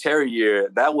Scary Terry year,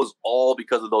 that was all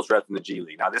because of those reps in the G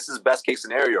League. Now, this is best case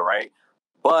scenario, right?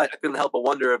 But I couldn't help but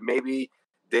wonder if maybe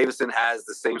Davidson has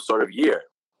the same sort of year.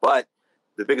 But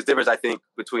the biggest difference, I think,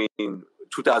 between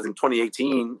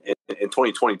 2018 and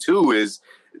 2022 is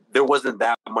there wasn't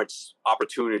that much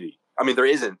opportunity. I mean, there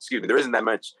isn't that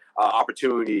much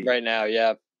opportunity right now.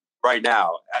 Yeah, right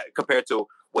now compared to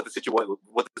what the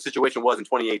situation was in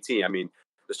 2018. I mean,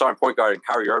 the starting point guard and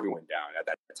Kyrie Irving went down at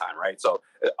that time, right? So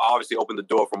it obviously opened the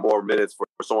door for more minutes for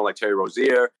someone like Terry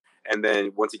Rozier. And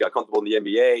then once he got comfortable in the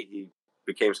NBA, he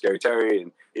became Scary Terry,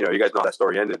 and you guys know how that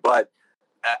story ended. But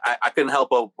I couldn't help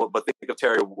but think of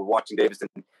Terry watching Davidson,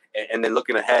 and then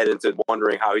looking ahead into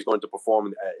wondering how he's going to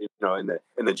perform,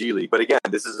 in the G League. But again,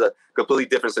 this is a completely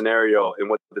different scenario in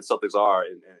what the Celtics are,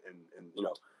 and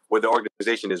where the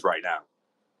organization is right now.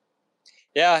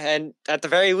 Yeah, and at the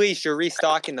very least, you're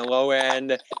restocking the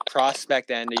lower-end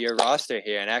prospect end of your roster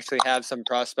here and actually have some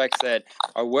prospects that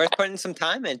are worth putting some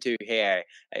time into here,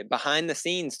 behind the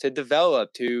scenes, to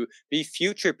develop, to be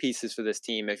future pieces for this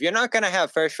team. If you're not going to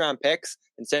have first-round picks,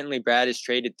 and certainly Brad has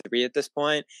traded 3 at this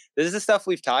point, this is the stuff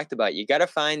we've talked about. You got to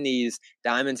find these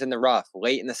diamonds in the rough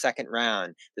late in the second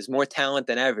round. There's more talent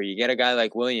than ever. You get a guy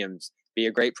like Williams, be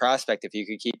a great prospect if you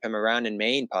could keep him around in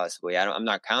Maine, possibly. I'm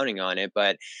not counting on it,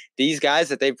 but these guys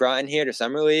that they've brought in here to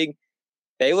Summer League,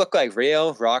 they look like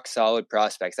real rock solid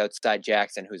prospects outside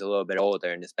Jackson, who's a little bit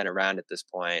older and has been around at this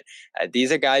point.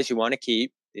 These are guys you want to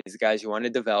keep. These are guys you want to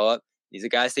develop. These are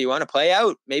guys that you want to play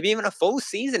out, maybe even a full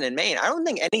season in Maine. I don't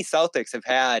think any Celtics have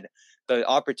had the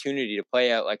opportunity to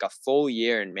play out like a full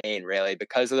year in Maine, really,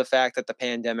 because of the fact that the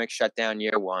pandemic shut down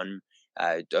year 1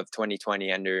 of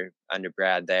 2020 under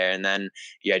Brad there. And then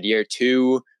you had year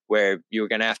 2 where you were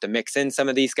going to have to mix in some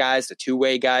of these guys, the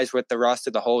two-way guys with the roster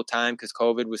the whole time because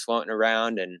COVID was floating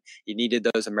around and you needed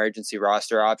those emergency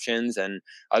roster options. And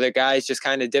other guys just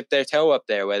kind of dipped their toe up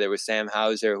there, whether it was Sam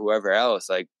Hauser or whoever else.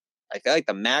 Like, I feel like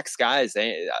the max guys,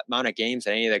 the amount of games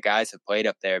that any of the guys have played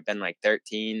up there have been like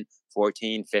 13,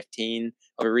 14, 15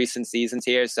 over recent seasons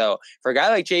here. So for a guy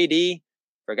like JD,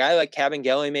 for a guy like Kevin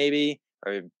Gilly maybe,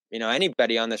 or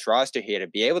anybody on this roster here to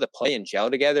be able to play and gel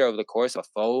together over the course of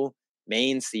a full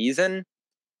Maine season,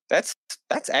 that's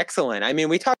excellent. I mean,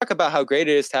 we talk about how great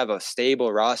it is to have a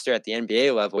stable roster at the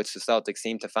NBA level, which the Celtics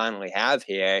seem to finally have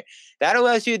here. That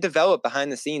allows you to develop behind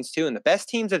the scenes too, and the best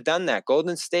teams have done that.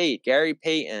 Golden State, Gary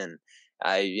Payton,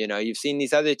 you've seen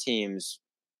these other teams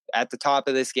at the top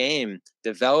of this game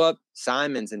develop.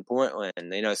 Simons in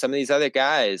Portland, some of these other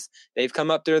guys, they've come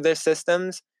up through their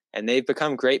systems and they've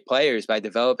become great players by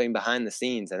developing behind the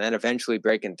scenes and then eventually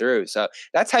breaking through. So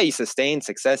that's how you sustain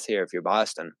success here if you're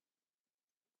Boston.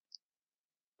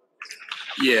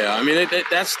 Yeah, I mean,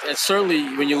 that's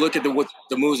certainly when you look at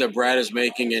the moves that Brad is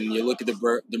making and you look at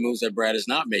the moves that Brad is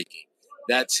not making,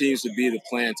 that seems to be the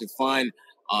plan, to find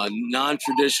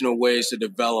non-traditional ways to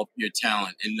develop your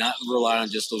talent and not rely on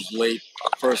just those late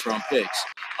first-round picks.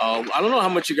 I don't know how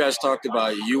much you guys talked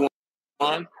about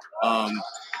Yuan.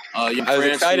 I was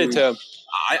excited to.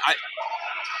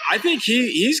 I think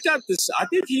he's got this. I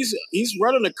think he's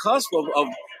right on the cusp of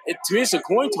it. To me, it's a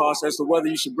coin toss as to whether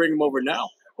you should bring him over now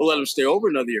or let him stay over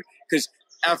another year. Because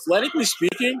athletically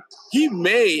speaking, he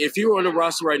may, if he were on the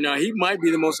roster right now, he might be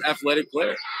the most athletic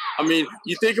player. I mean,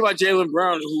 you think about Jaylen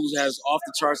Brown, who has off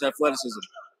the charts athleticism.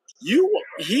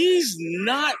 He's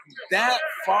not that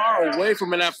far away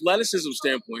from an athleticism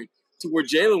standpoint to where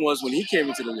Jaylen was when he came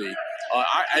into the league.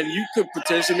 And you could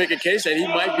potentially make a case that he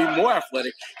might be more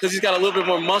athletic because he's got a little bit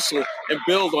more muscle and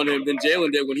build on him than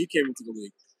Jaylen did when he came into the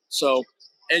league. So,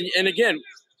 and again,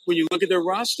 when you look at their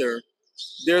roster,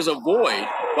 there's a void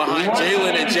behind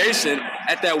Jaylen and Jason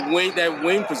at that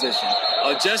wing position.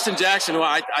 Justin Jackson, who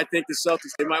I think the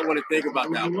Celtics, they might want to think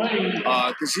about that one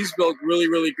because he's built really,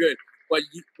 really good. But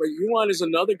Yuan is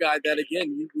another guy that,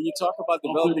 again, when you talk about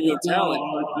developing young talent,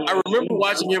 I remember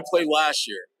watching him play last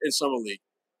year in Summer League,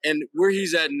 and where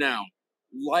he's at now,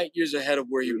 light years ahead of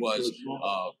where he was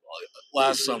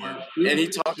last summer. And he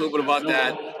talked a little bit about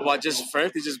that, about just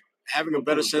frankly just having a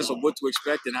better sense of what to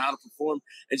expect and how to perform,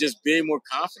 and just being more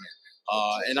confident.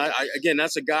 And I again,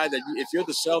 that's a guy that if you're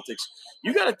the Celtics,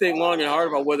 you got to think long and hard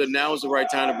about whether now is the right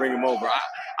time to bring him over.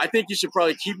 I think you should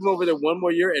probably keep him over there one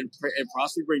more year and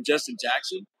possibly bring Justin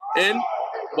Jackson in.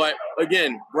 But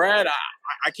again, Brad,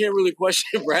 I can't really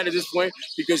question Brad at this point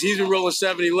because he's been rolling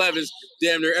 7-11s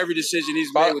damn near every decision he's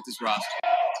made with this roster.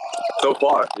 So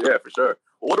far, yeah, for sure.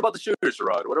 Well, what about the shooters,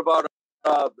 Sherrod? What about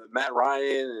Matt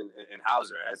Ryan and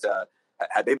Hauser?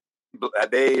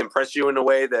 Had they impressed you in a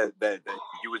way that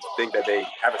you would think that they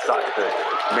have a shot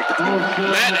to make the team?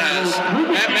 Matt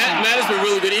has been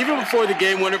really good, even before the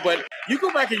game winner. But you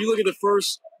go back and you look at the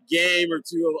first game or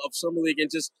two of Summer League, and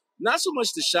just not so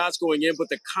much the shots going in, but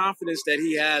the confidence that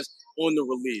he has on the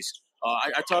release.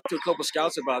 I talked to a couple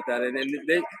scouts about that, and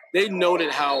they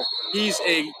noted how he's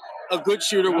a good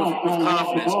shooter with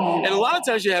confidence. And a lot of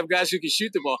times you have guys who can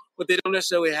shoot the ball, but they don't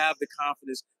necessarily have the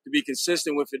confidence to be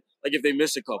consistent with it, like if they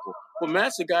miss a couple. But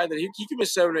Matt's a guy that he can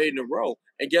miss 7 or 8 in a row.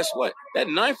 And guess what? That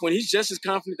ninth one, he's just as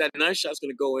confident that ninth shot's going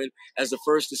to go in as the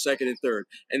first, the second, and third.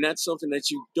 And that's something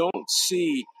that you don't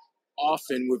see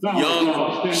often with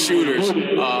young shooters.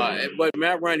 But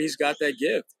Matt Ryan, he's got that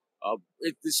gift.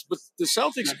 But the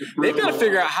Celtics, they've got to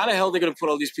figure out how the hell they're going to put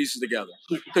all these pieces together.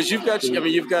 Because you've got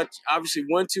obviously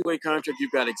 1 2-way contract.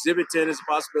 You've got Exhibit 10 as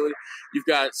a possibility. You've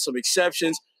got some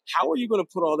exceptions. How are you going to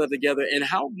put all that together? And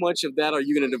how much of that are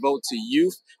you going to devote to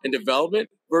youth and development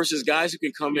versus guys who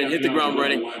can come in, hit the ground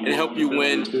running, and help you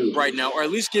win right now, or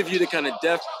at least give you the kind of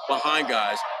depth behind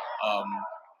guys?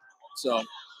 So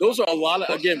those are a lot of,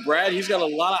 again, Brad, he's got a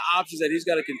lot of options that he's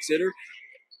got to consider.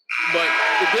 But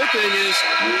the good thing is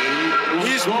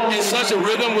he's in such a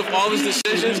rhythm with all his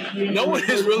decisions, no one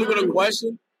is really going to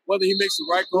question whether he makes the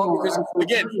right call because,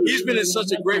 again, he's been in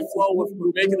such a great flow with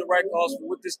making the right calls for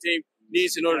what this team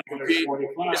needs in order to compete.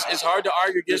 It's hard to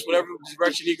argue against whatever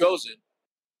direction he goes in.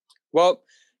 Well,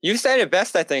 you said it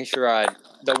best, I think, Sherrod.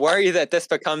 The worry that this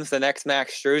becomes the next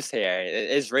Max Strus here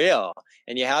is real.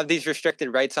 And you have these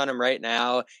restricted rights on him right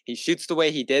now. He shoots the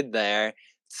way he did there.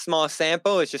 Small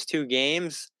sample, it's just 2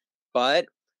 games. But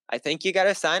I think you got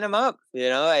to sign him up,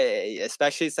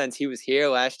 especially since he was here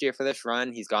last year for this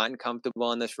run. He's gotten comfortable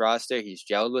on this roster. He's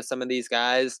gelled with some of these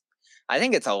guys. I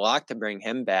think it's a lock to bring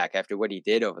him back after what he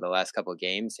did over the last couple of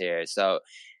games here. So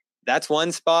that's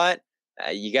one spot.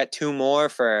 You got 2 more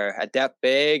for a depth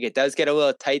big. It does get a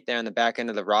little tight there on the back end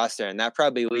of the roster, and that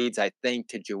probably leads, I think,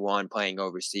 to Juwan playing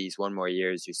overseas 1 more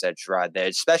year, as you said, Sherrod, there,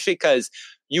 especially because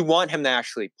you want him to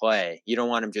actually play. You don't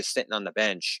want him just sitting on the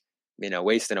bench,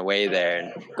 wasting away there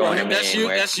and going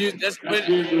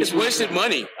it's wasted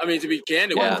money. I mean, to be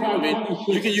candid with you. I mean,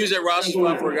 you can use that roster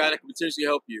spot for a guy that can potentially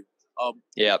help you.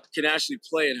 Can actually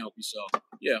play and help you. So,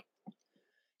 yeah.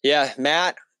 Yeah,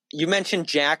 Matt, you mentioned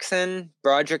Jackson,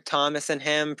 Broderick Thomas and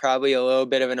him, probably a little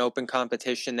bit of an open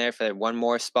competition there for 1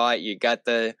 more spot. You got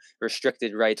the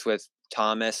restricted rights with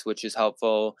Thomas, which is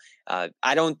helpful. I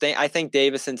think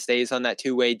Davison stays on that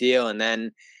 2-way deal, and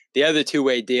then the other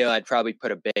 2-way deal, I'd probably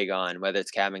put a big on, whether it's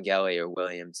Kabengele or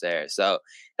Williams there. So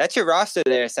that's your roster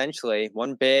there, essentially.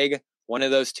 1 big, 1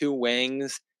 of those 2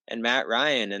 wings, and Matt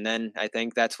Ryan. And then I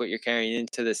think that's what you're carrying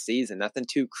into the season. Nothing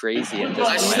too crazy at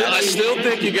this point. I still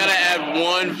think you got to add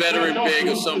 1 veteran big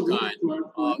of some kind.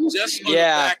 Just on the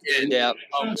back end. Yeah.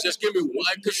 Just give me 1.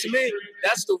 Because to me,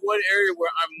 that's the one area where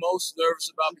I'm most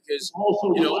nervous about because,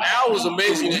 Al was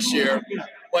amazing this year,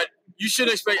 but you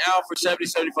shouldn't expect Al for 70,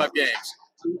 75 games.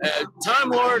 Time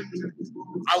Lord,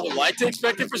 I would like to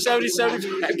expect it for 70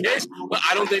 games, but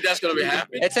I don't think that's going to be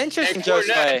happening. It's interesting,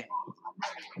 Josue.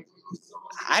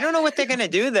 I don't know what they're going to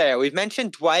do there. We've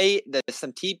mentioned Dwight. There's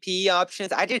some TP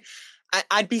options.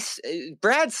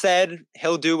 Brad said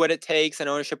he'll do what it takes and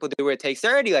ownership will do what it takes.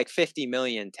 They're already like $50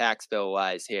 million tax bill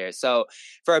wise here. So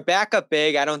for a backup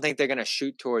big, I don't think they're going to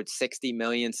shoot towards $60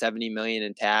 million, $70 million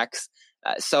in tax.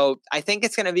 So I think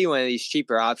it's going to be one of these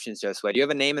cheaper options, Josue. Do you have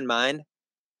a name in mind?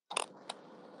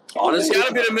 Honestly, got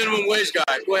to be the minimum wage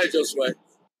guy. Go ahead, Josue.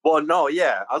 Well, no,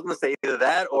 yeah. I was going to say either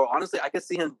that or honestly, I could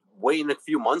see him waiting a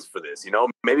few months for this,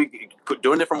 maybe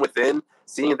doing it from within,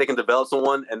 seeing if they can develop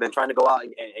someone and then trying to go out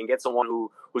and get someone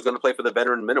who's going to play for the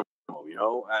veteran minimum,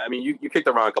 I mean, you kicked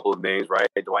around a couple of names, right?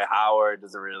 Dwight Howard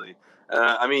doesn't really.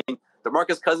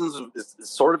 DeMarcus Cousins is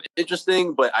sort of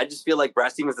interesting, but I just feel like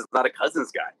Brad Stevens is not a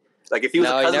Cousins guy. Like if he was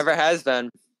a Cousins, he never has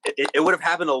been. It would have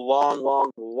happened a long,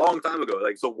 long, long time ago.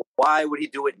 Like, so why would he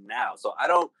do it now? So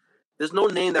there's no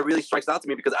name that really strikes out to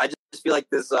me because I just feel like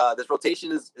this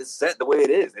rotation is set the way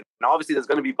it is. And obviously there's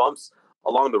going to be bumps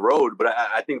along the road, but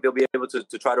I think they'll be able to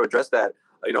try to address that,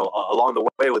 along the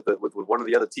way with one of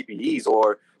the other TPEs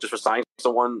or just for signing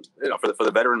someone, for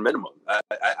the veteran minimum.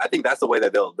 I think that's the way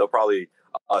that they'll probably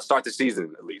start the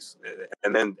season at least,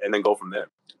 and then go from there.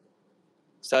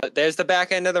 So there's the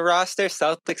back end of the roster.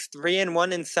 Celtics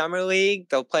 3-1 in Summer League.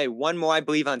 They'll play one more, I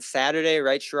believe, on Saturday,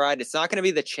 right, Sherrod? It's not going to be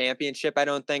the championship, I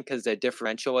don't think, because their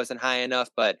differential wasn't high enough,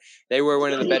 but they were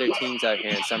one of the better teams out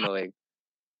here in Summer League.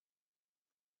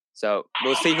 So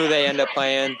we'll see who they end up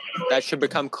playing. That should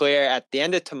become clear at the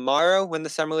end of tomorrow when the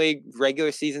Summer League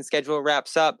regular season schedule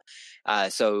wraps up.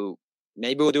 So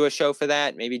maybe we'll do a show for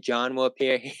that. Maybe John will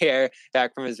appear here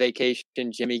back from his vacation,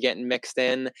 Jimmy getting mixed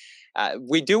in.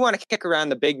 We do want to kick around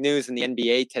the big news in the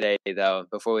NBA today, though,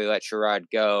 before we let Sherrod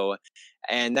go.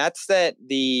 And that's that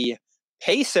the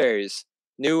Pacers,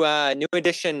 new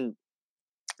addition,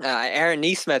 Aaron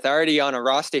Nesmith already on a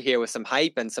roster here with some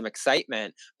hype and some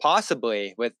excitement,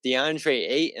 possibly with DeAndre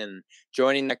Ayton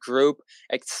joining the group.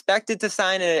 Expected to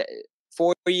sign a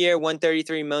 4-year,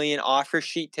 $133 million offer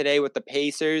sheet today with the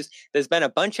Pacers. There's been a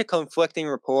bunch of conflicting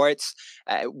reports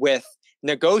with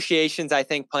negotiations, I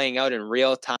think, playing out in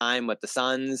real time with the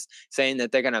Suns saying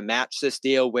that they're going to match this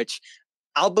deal, which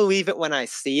I'll believe it when I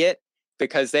see it,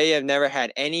 because they have never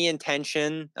had any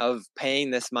intention of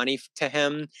paying this money to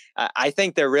him. I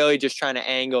think they're really just trying to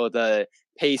angle the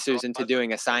Pacers into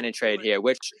doing a sign and trade here,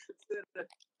 which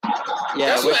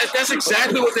that's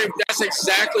exactly what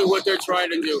they're trying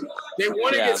to do. They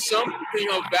want to get something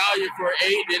of value for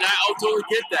Ayton, and I'll totally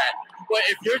get that. But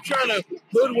if you're trying to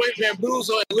hoodwink,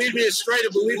 bamboozle, and lead me astray to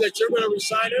believe that you're going to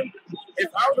resign him, if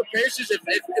I were the Pacers, if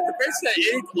the Pacers had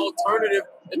any alternative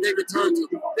that they could turn to,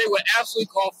 they would absolutely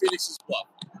call Phoenix's bluff.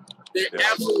 They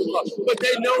absolutely bluff. But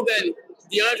they know that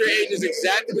DeAndre Ayton is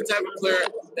exactly the type of player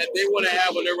that they want to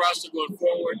have on their roster going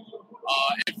forward.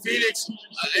 And Phoenix,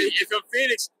 if I'm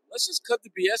Phoenix, let's just cut the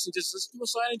BS and let's do a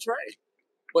sign and trade.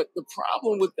 But the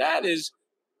problem with that is,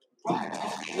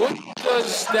 what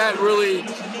does that really?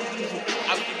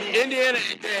 Indiana,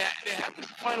 they have to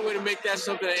find a way to make that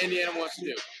something that Indiana wants to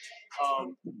do.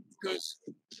 Because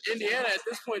Indiana, at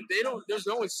this point, there's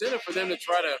no incentive for them to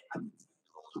try to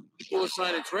do a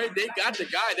sign and trade. They got the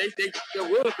guy. They're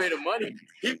willing to pay the money.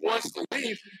 He wants to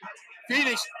leave.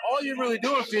 Phoenix, all you're really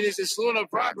doing, Phoenix, is slowing up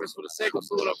progress for the sake of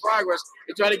slowing up progress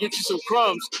and trying to get you some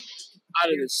crumbs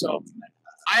out of this. So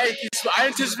I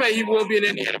anticipate he will be an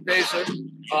Indiana Pacer.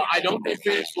 I don't think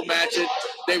Phoenix will match it.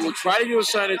 They will try to do a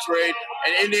sign and trade,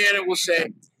 and Indiana will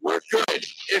say, we're good.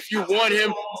 If you want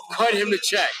him, cut him the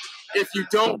check. If you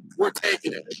don't, we're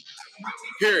taking it.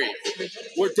 Period.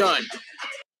 We're done.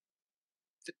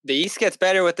 The East gets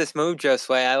better with this move,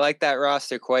 Josue. I like that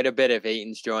roster quite a bit if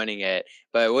Ayton's joining it.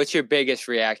 But what's your biggest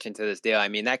reaction to this deal? I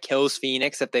mean, that kills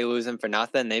Phoenix if they lose him for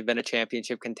nothing. They've been a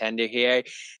championship contender here.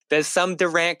 There's some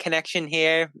Durant connection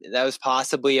here. That was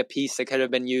possibly a piece that could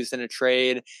have been used in a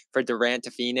trade for Durant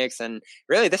to Phoenix. And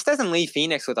really, this doesn't leave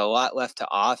Phoenix with a lot left to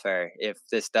offer if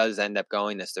this does end up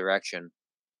going this direction.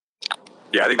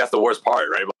 Yeah, I think that's the worst part,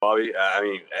 right, Bobby? I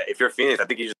mean, if you're Phoenix, I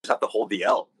think you just have to hold the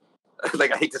L.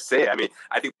 Like, I hate to say it. I mean,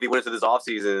 I think they went into this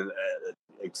offseason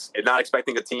not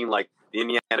expecting a team like the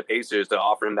Indiana Pacers to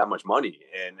offer him that much money.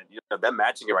 And them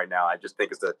matching it right now, I just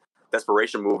think it's a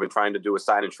desperation move in trying to do a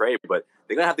sign and trade. But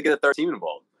they're going to have to get a third team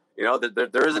involved.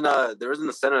 There isn't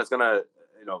a center that's going to,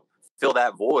 fill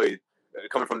that void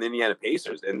coming from the Indiana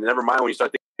Pacers. And never mind when you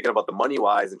start thinking about the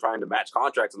money-wise and trying to match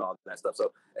contracts and all that stuff.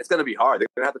 So it's going to be hard. They're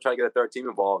going to have to try to get a third team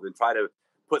involved and try to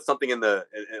put something on the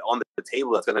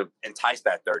table that's going to entice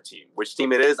that third team. Which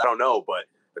team it is, I don't know, but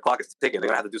the clock is ticking. They're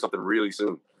going to have to do something really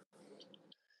soon.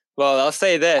 Well, I'll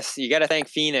say this. You got to thank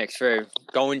Phoenix for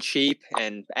going cheap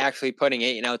and actually putting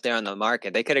Ayton out there on the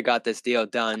market. They could have got this deal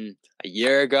done a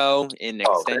year ago in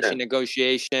extension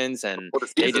negotiations, and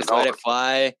they just let it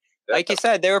fly. Like you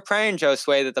said, they were praying,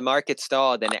 Josue, that the market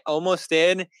stalled, and it almost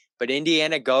did. But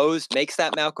Indiana makes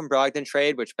that Malcolm Brogdon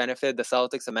trade, which benefited the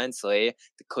Celtics immensely,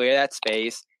 to clear that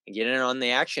space and get in on the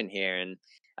action here. And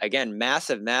again,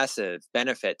 massive, massive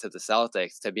benefit to the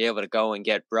Celtics to be able to go and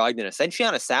get Brogdon essentially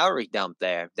on a salary dump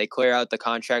there. They clear out the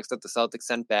contracts that the Celtics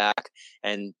sent back,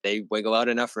 and they wiggle out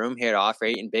enough room here to offer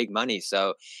Ayton big money.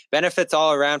 So benefits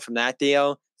all around from that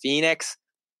deal. Phoenix,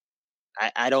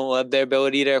 I don't love their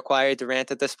ability to acquire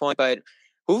Durant at this point, but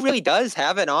who really does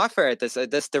have an offer at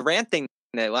this Durant thing?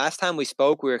 The last time we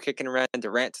spoke, we were kicking around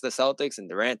Durant to the Celtics and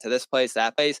Durant to this place,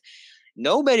 that place.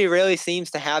 Nobody really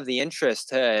seems to have the interest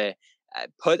to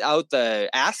put out the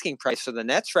asking price for the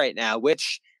Nets right now,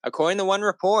 which, according to one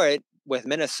report with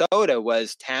Minnesota,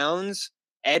 was Towns,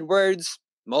 Edwards,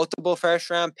 multiple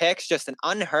first-round picks, just an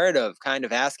unheard of kind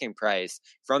of asking price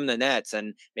from the Nets.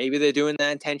 And maybe they're doing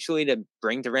that intentionally to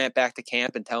bring Durant back to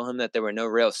camp and tell him that there were no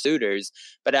real suitors.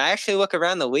 But I actually look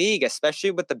around the league,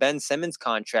 especially with the Ben Simmons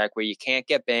contract, where you can't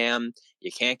get Bam,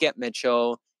 you can't get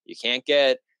Mitchell, you can't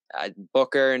get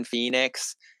Booker and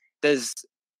Phoenix. There's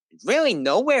really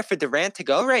nowhere for Durant to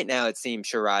go right now, it seems,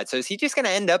 Sherrod. So is he just going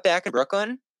to end up back in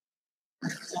Brooklyn?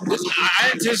 Listen,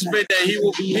 I anticipate that he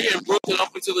will be in Brooklyn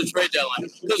up until the trade deadline.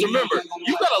 Because remember,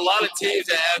 you've got a lot of teams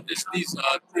that have these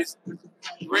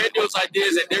grandiose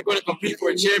ideas that they're going to compete for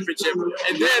a championship.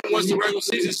 And then once the regular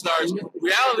season starts,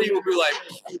 reality will be like,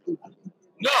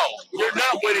 no, you're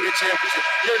not winning a championship.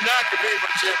 You're not competing for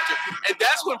a championship. And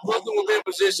that's when Brooklyn will be in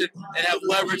position and have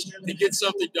leverage to get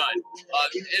something done.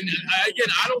 Again,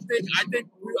 I think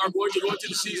we are going to go into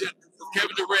the season with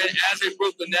Kevin Durant as a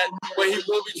Brooklyn Net, but he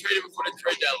will be traded before the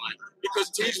trade deadline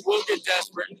because teams will get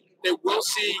desperate. They will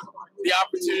see the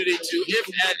opportunity to,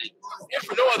 if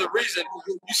for no other reason,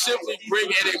 you simply bring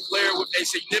in a player with a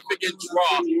significant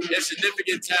draw and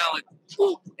significant talent who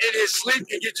in his sleep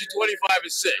can get you 25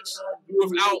 and 6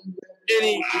 without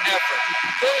any effort.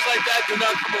 Players like that do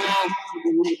not come along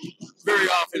very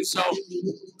often. So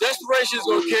desperation is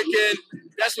going to kick in.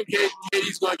 That's when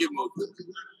KD's going to get moved.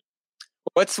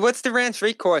 What's Durant's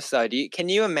recourse, though? Can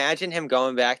you imagine him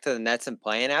going back to the Nets and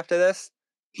playing after this?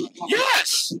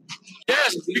 Yes,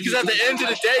 because at the end of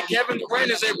the day, Kevin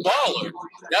Durant is a baller.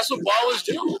 That's what ballers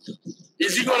do.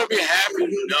 Is he going to be happy?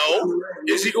 No.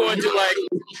 Is he going to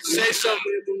say some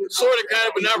sort of kind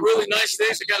of but not really nice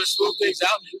things to kind of smooth things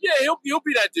out? Yeah, he'll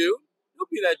be that dude. He'll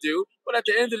be that dude. But at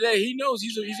the end of the day, he knows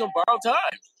he's on borrowed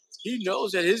time. He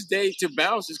knows that his day to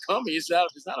bounce is coming. It's not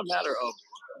a matter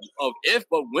of if,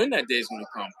 but when that day is going to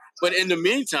come. But in the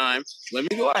meantime, let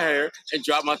me go ahead and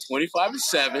drop my 25 and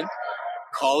 7.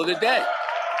 Call it a day.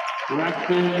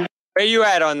 Where you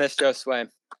at on this, Joe Sway?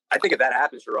 I think if that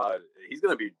happens, Sherrod, he's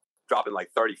going to be dropping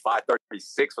 35,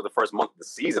 36 for the first month of the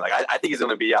season. I think he's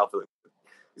going to be out for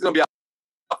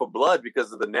blood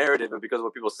because of the narrative and because of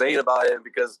what people are saying about it. And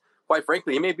because, quite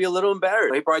frankly, he may be a little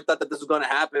embarrassed. He probably thought that this was going to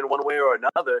happen one way or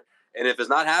another. And if it's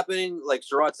not happening, like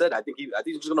Sherrod said, I think he's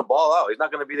just going to ball out. He's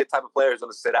not going to be the type of player who's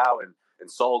going to sit out and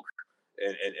sulk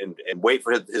and wait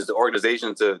for his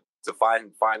organization to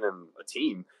find him a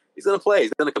team. He's going to play.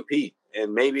 He's going to compete.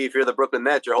 And maybe if you're the Brooklyn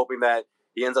Nets, you're hoping that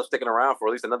he ends up sticking around for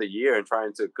at least another year and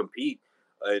trying to compete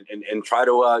and try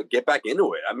to get back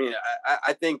into it. I mean,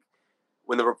 I think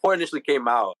when the report initially came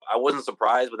out, I wasn't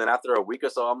surprised. But then after a week or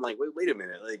so, I'm like, wait a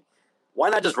minute. Why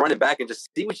not just run it back and just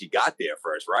see what you got there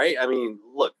first, right? I mean,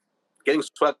 look, getting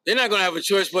swept. They're not going to have a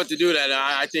choice but to do that,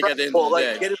 I think, at the end of the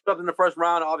day. Getting swept in the first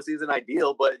round obviously isn't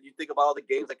ideal, but you think about all the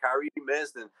games that Kyrie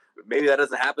missed, and maybe that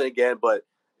doesn't happen again. But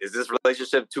is this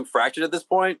relationship too fractured at this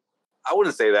point? I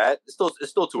wouldn't say that. It's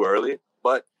still too early,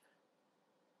 but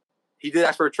he did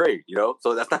ask for a trade,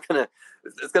 so that's not gonna.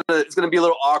 It's gonna be a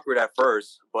little awkward at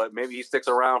first, but maybe he sticks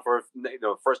around for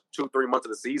first 2-3 months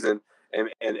of the season, and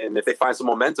if they find some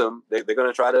momentum, they're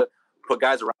gonna try to put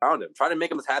guys around him. Try to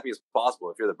make him as happy as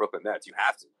possible. If you're the Brooklyn Nets, you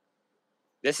have to.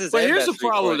 But here's the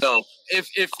problem, though. If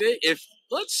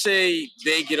let's say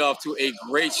they get off to a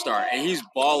great start and he's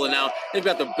balling out, they've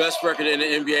got the best record in the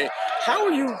NBA.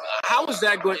 How is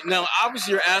that going? Now,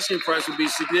 obviously, your asking price would be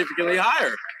significantly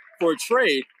higher for a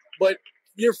trade, but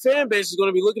your fan base is going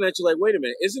to be looking at you like, wait a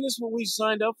minute, isn't this what we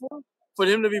signed up for? For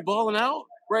him to be balling out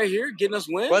right here, getting us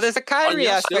wins? Well, there's a Kyrie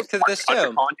aspect to this, too.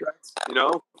 Contracts,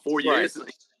 4 years.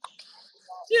 Right.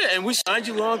 Yeah, and we signed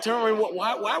you long term. I mean,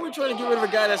 why are we trying to get rid of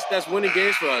a guy that's winning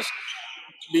games for us?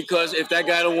 Because if that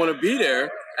guy don't want to be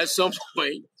there, at some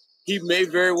point, he may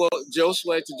very well, to Joe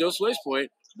Sway's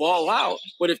point, ball out.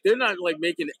 But if they're not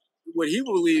making what he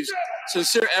believes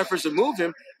sincere efforts to move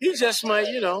him, he just might,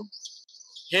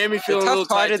 hand me feeling a little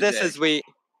tight today.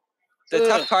 The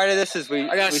tough part of this is we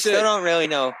still don't really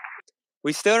know.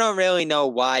 We still don't really know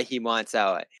why he wants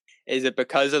out. Is it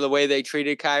because of the way they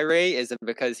treated Kyrie? Is it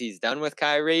because he's done with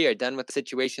Kyrie or done with the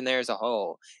situation there as a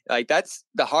whole? That's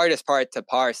the hardest part to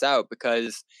parse out,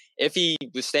 because if he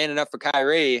was standing up for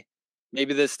Kyrie,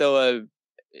 maybe there's still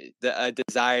a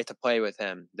desire to play with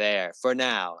him there for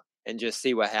now and just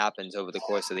see what happens over the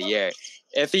course of the year.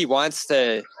 If he wants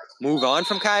to move on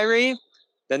from Kyrie,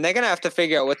 then they're going to have to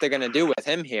figure out what they're going to do with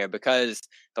him here, because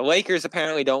the Lakers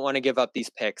apparently don't want to give up these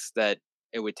picks that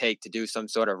it would take to do some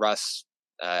sort of Russ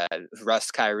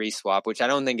Kyrie swap, which I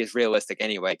don't think is realistic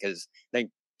anyway, because I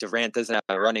think Durant doesn't have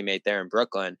a running mate there in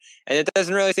Brooklyn, and it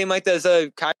doesn't really seem like there's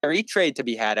a Kyrie trade to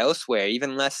be had elsewhere,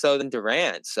 even less so than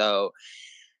Durant. So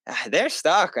they're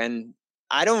stuck, and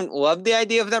I don't love the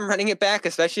idea of them running it back,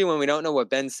 especially when we don't know what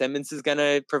Ben Simmons is going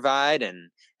to provide, and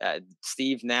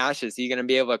Steve Nash, is he going to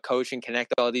be able to coach and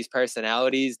connect all these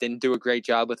personalities? Didn't do a great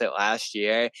job with it last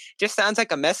year. Just sounds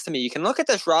like a mess to me. You can look at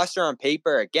this roster on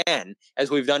paper again, as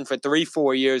we've done for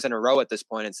 3-4 years in a row at this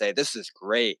point, and say, this is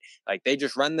great. Like, they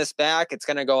just run this back, it's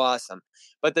going to go awesome.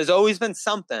 But there's always been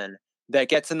something that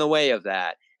gets in the way of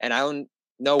that. And I don't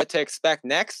know what to expect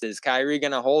next. Is Kyrie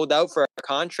going to hold out for a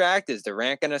contract? Is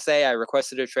Durant going to say, I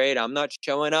requested a trade, I'm not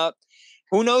showing up?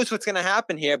 Who knows what's going to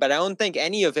happen here, but I don't think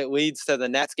any of it leads to the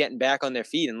Nets getting back on their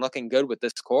feet and looking good with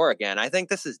this core again. I think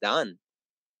this is done.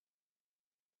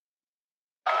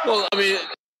 Well, I mean,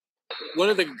 one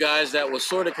of the guys that was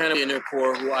sort of kind of in their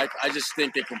core, who I just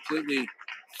think they completely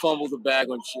fumbled the bag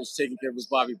on just taking care of, was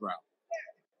Bobby Brown.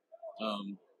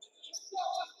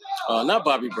 Not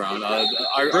Bobby Brown.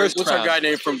 What's our guy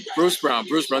named from Bruce Brown?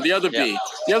 Bruce Brown, the other B.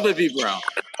 The other B Brown.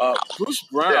 Bruce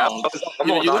Brown,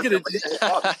 you look at it.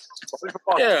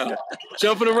 Yeah,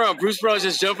 jumping around. Bruce Brown's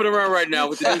just jumping around right now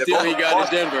with the new deal he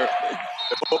got in Denver.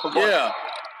 Yeah.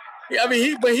 I mean,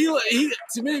 he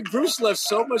to me, Bruce left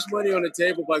so much money on the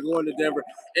table by going to Denver.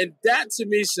 And that, to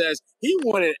me, says he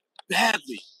wanted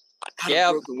badly out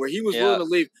of Brooklyn, where he was willing to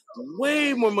leave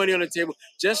way more money on the table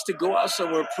just to go out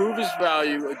somewhere, prove his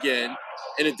value again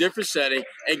in a different setting,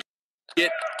 and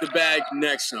get the bag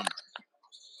next summer.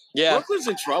 Yeah, Brooklyn's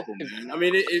in trouble, man. I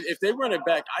mean, if they run it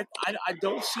back, I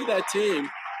don't see that team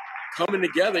coming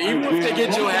together. Even if they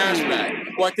get Joe Harris back,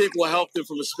 who I think will help them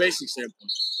from a spacing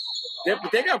standpoint.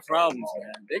 But they got problems,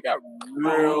 man. They got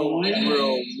real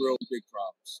big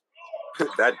problems.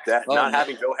 Not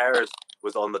having Joe Harris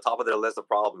was on the top of their list of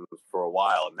problems for a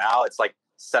while. Now it's like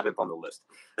 7th on the list.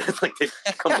 It's like they've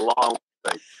come along.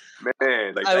 Like,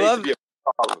 man, like that used to be a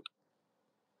problem.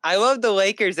 I love the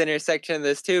Lakers intersection of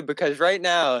this too, because right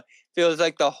now it feels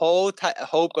like the whole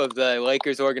hope of the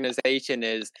Lakers organization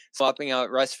is swapping out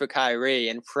Russ for Kyrie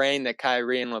and praying that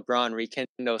Kyrie and LeBron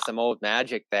rekindle some old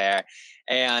magic there.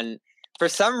 And for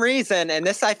some reason, and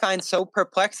this I find so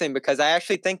perplexing, because I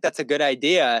actually think that's a good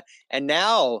idea. And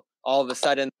now all of a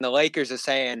sudden the Lakers are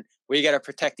saying, we got to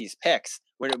protect these picks.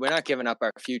 We're not giving up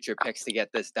our future picks to get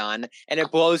this done. And it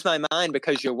blows my mind,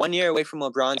 because you're 1 year away from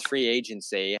LeBron's free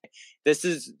agency. This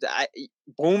is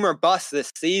boom or bust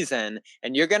this season.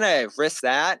 And you're going to risk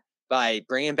that by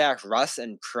bringing back Russ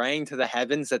and praying to the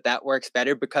heavens that works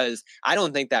better, because I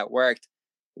don't think that worked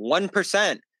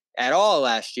 1% at all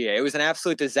last year. It was an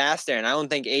absolute disaster. And I don't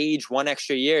think age 1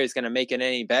 extra year is going to make it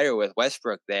any better with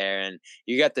Westbrook there. And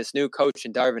you got this new coach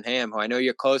in Darvin Ham, who I know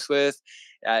you're close with,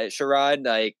 Sherrod.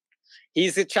 Like,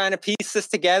 he's trying to piece this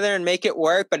together and make it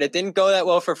work, but it didn't go that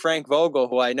well for Frank Vogel,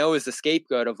 who I know is the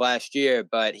scapegoat of last year,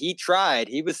 but he tried.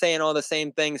 He was saying all the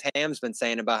same things Ham's been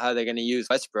saying about how they're going to use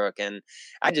Westbrook, and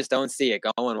I just don't see it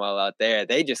going well out there.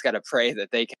 They just got to pray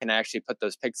that they can actually put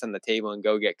those picks on the table and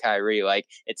go get Kyrie, like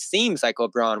it seems like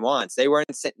LeBron wants. They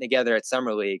weren't sitting together at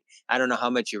Summer League. I don't know how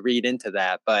much you read into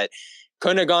that, but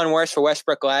couldn't have gone worse for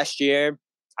Westbrook last year.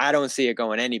 I don't see it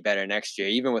going any better next year,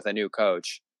 even with a new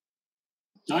coach.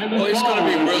 Well, it's going to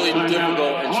be really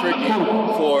difficult and tricky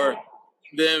for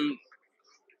them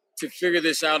to figure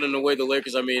this out in the way the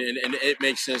Lakers, and it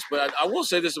makes sense. But I will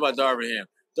say this about Darvin Ham.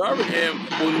 Darvin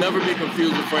Ham will never be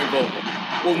confused with Frank Vogel.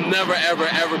 Will never, ever,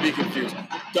 ever be confused.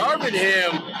 Darvin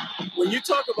Ham, when you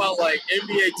talk about, like,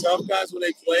 NBA tough guys when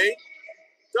they play,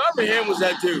 Darvin Ham was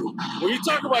that dude. When you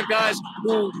talk about guys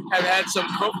who have had some,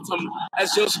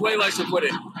 as Joe Sway likes to put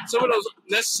it, some of those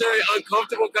necessary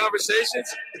uncomfortable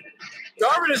conversations,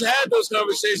 Darvin has had those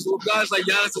conversations with guys like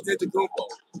Giannis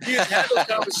Antetokounmpo. He has had those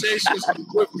conversations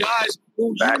with guys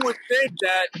who you would think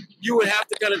that you would have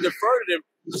to kind of defer to them.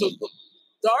 So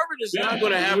Darvin is not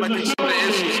going to have, I think, some of the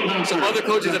issues some other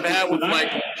coaches have had with, like,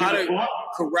 how to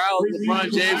corral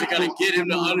LeBron James and kind of get him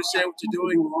to understand what you're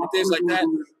doing and things like that.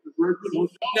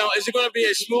 Now, is it going to be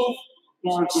a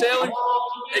smooth sailing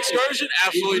excursion?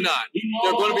 Absolutely not.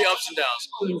 There are going to be ups and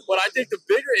downs. But I think the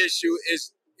bigger issue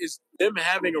is them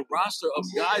having a roster of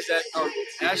guys that are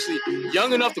actually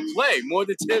young enough to play more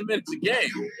than 10 minutes a game.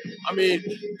 I mean,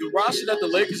 the roster that the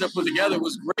Lakers have put together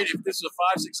was great if this was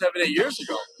 5, 6, 7, 8 years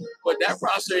ago. But that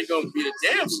roster ain't going to be the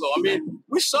damn slow. I mean,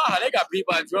 we saw how they got beat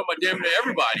by a drum by damn near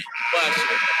everybody last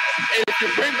year. And if you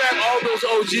bring back all those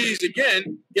OGs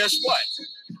again, guess what?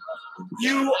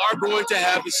 You are going to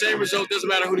have the same result. Doesn't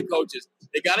matter who the coach is.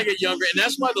 They got to get younger. And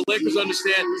that's why the Lakers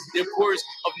understand the importance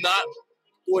of not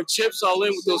going chips all in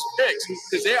with those picks,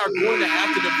 because they are going to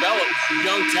have to develop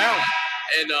young talent.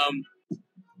 And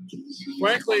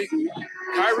frankly,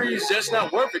 Kyrie is just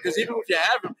not worth it, because even if you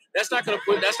have him, that's not going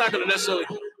to necessarily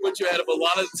put you ahead of a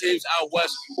lot of the teams out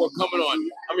west who are coming on.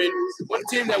 I mean, one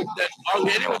team that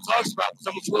hardly anyone talks about, because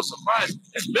I'm a little surprised,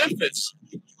 is Memphis.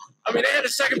 I mean, they had the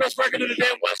second best record in the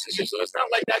damn West this year, so it's not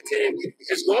like that team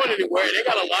is going anywhere. They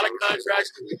got a lot of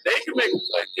contracts. They can make a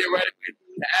play theoretically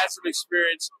to add some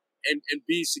experience and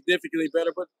be significantly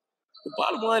better. But the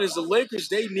bottom line is the Lakers,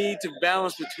 they need to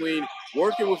balance between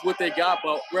working with what they got,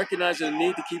 but recognizing the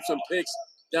need to keep some picks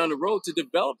down the road to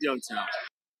develop young talent.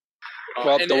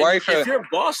 Well, the worry for if you're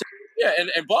Boston,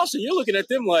 and Boston, you're looking at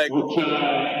them like,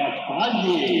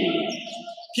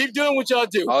 keep doing what y'all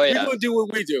do. Oh, yeah. We're going to do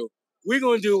what we do. We're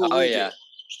going to do what we do.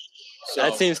 So.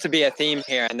 That seems to be a theme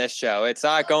here on this show. It's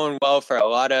not going well for a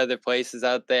lot of other places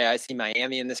out there. I see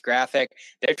Miami in this graphic.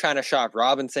 They're trying to shop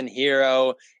Robinson,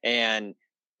 Hero, and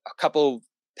a couple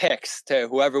picks to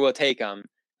whoever will take them.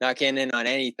 Not getting in on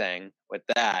anything with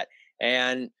that.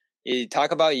 And you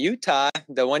talk about Utah,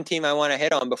 the one team I want to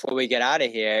hit on before we get out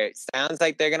of here. It sounds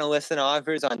like they're going to listen to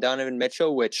offers on Donovan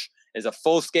Mitchell, which is a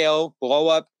full-scale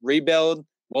blow-up rebuild.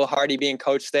 Will Hardy being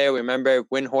coached there. Remember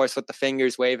Windhorst with the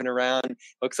fingers waving around.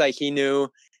 Looks like he knew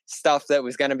stuff that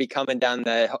was going to be coming down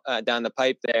the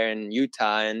pipe there in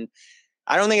Utah. And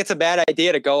I don't think it's a bad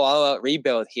idea to go all out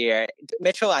rebuild here.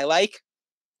 Mitchell, I like.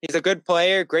 He's a good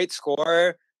player, great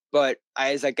scorer. But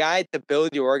as a guy to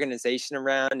build your organization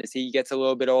around as he gets a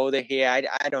little bit older here,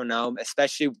 I don't know,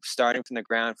 especially starting from the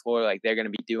ground floor like they're going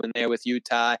to be doing there with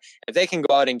Utah. If they can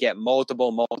go out and get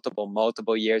multiple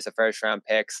years of first-round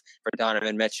picks for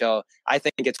Donovan Mitchell, I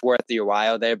think it's worth your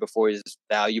while there before his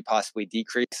value possibly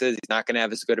decreases. He's not going to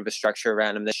have as good of a structure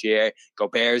around him this year.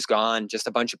 Gobert's gone, just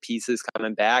a bunch of pieces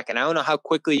coming back. And I don't know how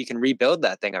quickly you can rebuild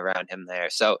that thing around him there.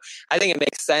 So I think it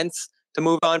makes sense to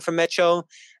move on from Mitchell.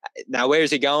 Now,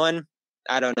 where's he going?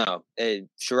 I don't know.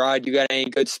 Sherrod, you got any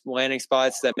good landing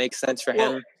spots that make sense for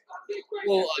him?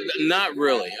 Well, not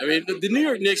really. I mean, the New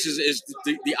York Knicks is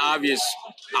the obvious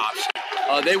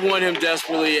option. They want him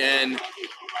desperately, and,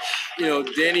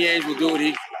 Danny Ainge will do what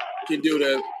he can do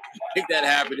to make that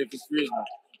happen if it's reasonable.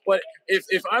 But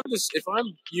if I'm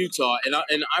Utah and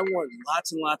I want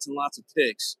lots and lots and lots of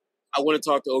picks, I want to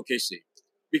talk to OKC.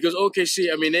 Because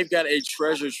OKC, I mean, they've got a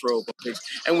treasure trove of picks.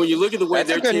 And when you look at the way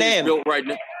their team is built right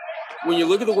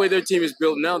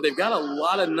now, they've got a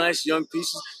lot of nice young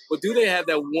pieces. But do they have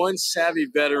that one savvy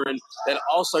veteran, that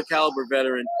all-star caliber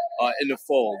veteran in the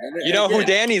fold? Who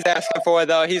Danny's asking for,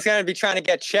 though? He's going to be trying to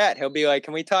get Chet. He'll be like,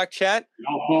 can we talk Chet?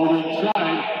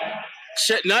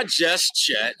 Chet, not just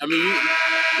Chet. I mean,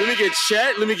 let me get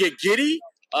Chet. Let me get Giddey.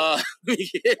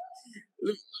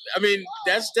 I mean,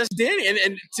 that's Danny.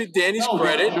 And to Danny's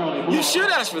credit, you should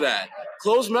ask for that.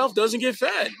 Closed mouth doesn't get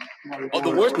fed. What's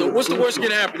the worst going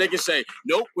to happen? They can say,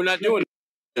 nope, we're not doing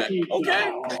that.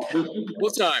 Okay.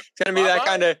 What time? It's going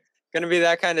to be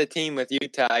that kind of team with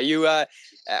Utah. Are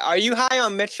you high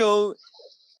on Mitchell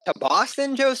to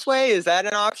Boston, Joe Sway? Is that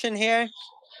an option here?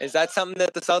 Is that something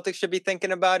that the Celtics should be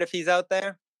thinking about if he's out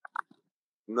there?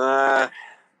 Nah,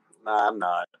 I'm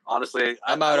not. Honestly,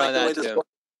 I'm out on that too.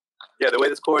 The way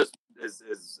this core is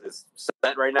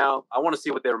set right now, I want to see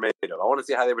what they were made of. I want to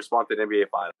see how they respond to the NBA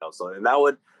Finals. So, and that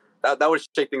would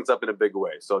shake things up in a big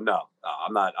way. So no,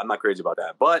 I'm not crazy about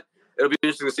that. But it'll be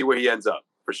interesting to see where he ends up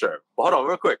for sure. But hold on,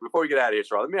 real quick before we get out of here,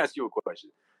 Charles, let me ask you a question.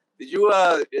 Did you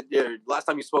last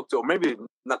time you spoke to, or maybe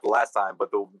not the last time, but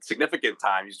the significant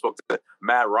time you spoke to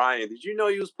Matt Ryan? Did you know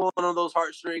he was pulling on those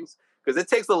heartstrings? Because it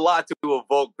takes a lot to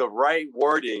evoke the right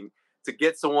wording to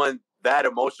get someone that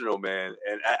emotional, man.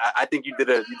 And I think you did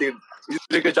a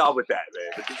good job with that,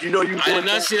 man. But did you know I did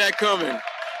not see that coming.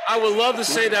 I would love to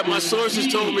say that my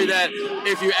sources told me that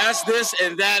if you ask this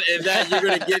and that, you're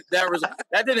going to get that result.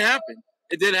 That didn't happen.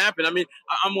 It didn't happen. I mean,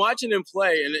 I'm watching him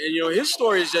play, and his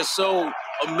story is just so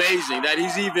amazing that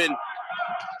has even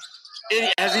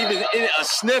a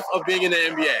sniff of being in the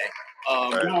NBA.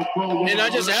 And I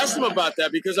just asked him about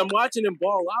that because I'm watching him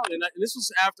ball out, and this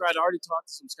was after I'd already talked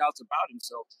to some scouts about him.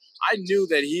 So I knew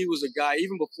that he was a guy,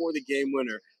 even before the game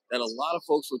winner, that a lot of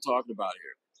folks were talking about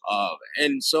here.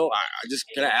 And so I just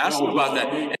kind of asked him about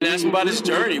that and asked him about his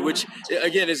journey, which,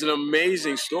 again, is an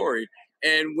amazing story.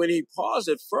 And when he paused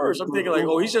at first, I'm thinking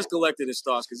he's just collected his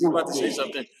thoughts because he's about to say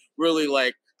something really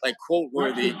like quote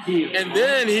worthy. And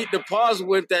then the pause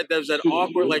went there's that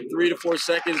awkward 3 to 4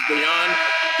 seconds beyond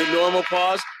the normal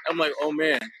pause. I'm like, oh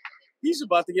man, he's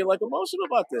about to get emotional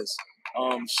about this.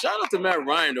 Shout out to Matt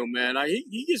Ryan though, man.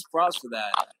 He gets props for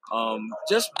that.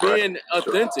 Just being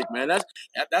authentic, man.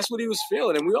 That's what he was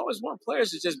feeling. And we always want players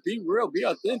to just be real, be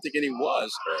authentic, and he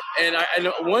was. And I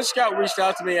know one scout reached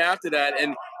out to me after that,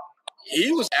 and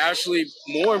he was actually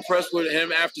more impressed with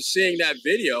him after seeing that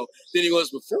video than he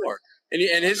was before. And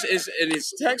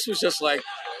his text was just like ...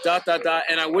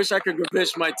 And I wish I could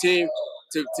convince my team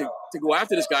to go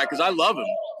after this guy because I love him.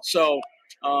 So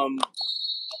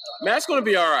Matt's going to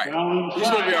be all right. He's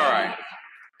going to be all right.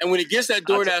 And when he gets that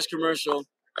DoorDash commercial,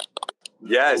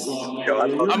 yes, yo, I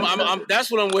love that.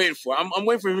 That's what I'm waiting for. I'm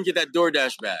waiting for him to get that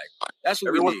DoorDash bag. That's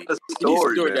what we need. He needs a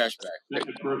DoorDash bag.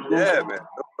 Yeah, man.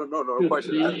 No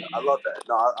question. I love that.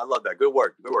 No, I love that. Good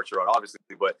work, Sherrod, obviously.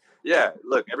 But yeah,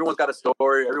 look, everyone's got a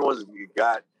story. Everyone's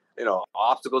got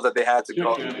obstacles that they had to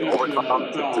go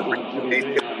overcome to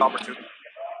bring the opportunity.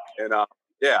 And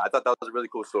yeah, I thought that was a really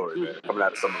cool story, man. Coming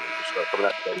out of Summer League, for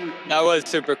sure. That was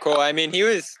super cool. I mean, he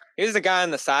was the guy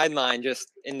on the sideline,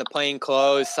 just in the plain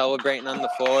clothes, celebrating on the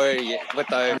floor with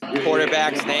the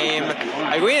quarterback's name.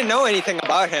 Like, we didn't know anything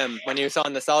about him when he was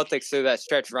on the Celtics through that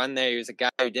stretch run there. He was a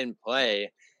guy who didn't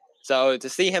play. So to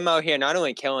see him out here, not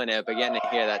only killing it, but getting to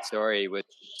hear that story was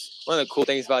one of the cool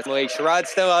things about the league. Sherrod's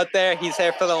still out there. He's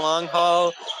there for the long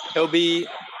haul. He'll be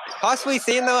possibly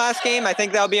seeing the last game. I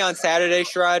think that'll be on Saturday,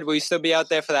 Sherrod. Will you still be out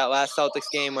there for that last Celtics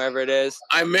game, wherever it is?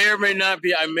 I may or may not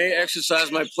be. I may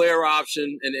exercise my player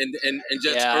option and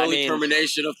just early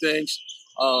termination of things.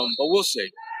 But we'll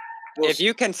see. If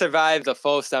you can survive the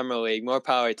full summer league, more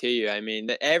power to you. I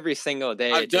mean, every single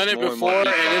day. I've done it before,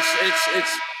 and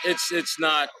it's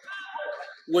not.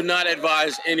 Would not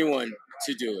advise anyone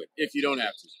to do it if you don't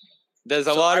have to. There's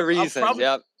a lot of reasons.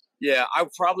 Yeah, I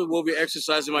probably will be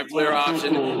exercising my player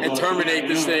option and terminate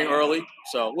this thing early.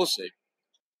 So we'll see.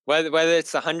 Whether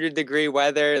it's 100-degree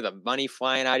weather, the money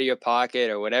flying out of your pocket,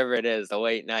 or whatever it is, the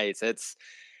late nights,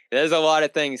 there's a lot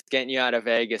of things getting you out of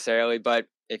Vegas early. But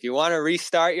if you want to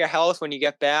restart your health when you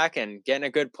get back and get in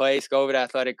a good place, go over to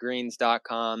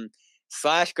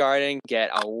athleticgreens.com/garden. Get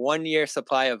a 1-year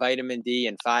supply of vitamin D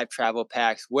and 5 travel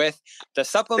packs with the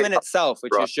supplement itself,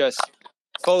 which is just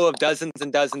full of dozens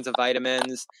and dozens of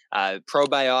vitamins,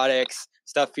 probiotics,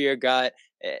 stuff for your gut.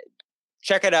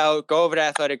 Check it out. Go over to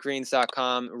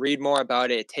athleticgreens.com. Read more about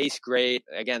it. It tastes great.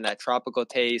 Again, that tropical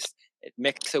taste.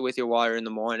 Mix it with your water in the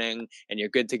morning, and you're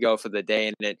good to go for the day.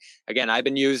 And again, I've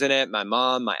been using it. My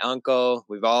mom, my uncle,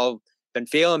 we've all been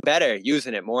feeling better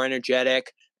using it. More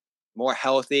energetic, more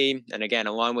healthy, and again,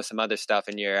 along with some other stuff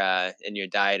in your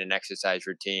diet and exercise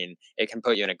routine, it can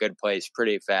put you in a good place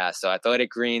pretty fast. So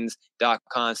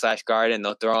athleticgreens.com/garden,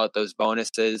 they'll throw out those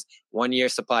bonuses, 1-year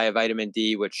supply of vitamin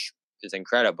D, which is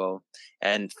incredible,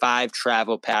 and 5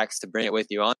 travel packs to bring it with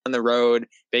you on the road,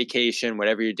 vacation,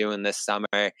 whatever you're doing this summer.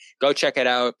 Go check it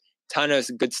out. Ton of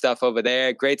good stuff over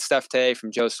there. Great stuff today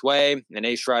from Joe Sway and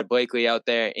Sherrod Blakely out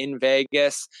there in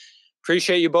Vegas.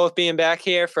 Appreciate you both being back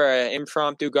here for an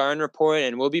impromptu Garden Report,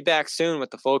 and we'll be back soon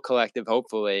with the full collective,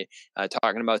 hopefully,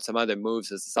 talking about some other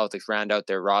moves as the Celtics round out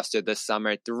their roster this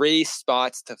summer. 3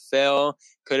 spots to fill.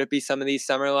 Could it be some of these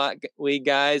summer league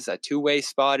guys? A 2-way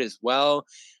spot as well.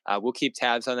 We'll keep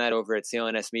tabs on that over at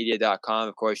clnsmedia.com.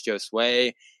 Of course, Joe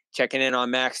Sway checking in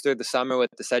on Max through the summer with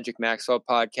the Cedric Maxwell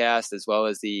podcast, as well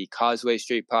as the Causeway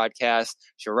Street podcast.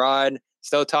 Sherrod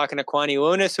still talking to Kwani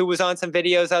Lunis, who was on some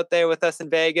videos out there with us in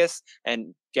Vegas,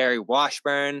 and Gary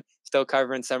Washburn still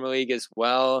covering Summer League as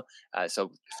well.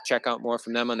 So check out more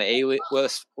from them on the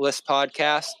A-List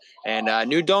podcast. And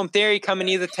new Dome Theory coming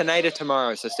either tonight or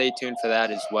tomorrow, so stay tuned for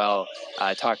that as well,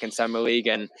 talking Summer League.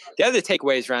 And the other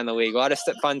takeaways around the league, a lot of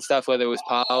fun stuff, whether it was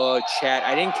Paolo, Chet.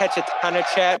 I didn't catch a ton of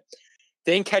Chet.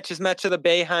 Didn't catch as much of the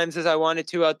Boeheims as I wanted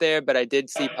to out there, but I did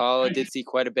see Paolo, did see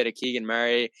quite a bit of Keegan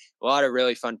Murray. A lot of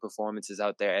really fun performances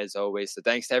out there, as always. So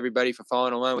thanks to everybody for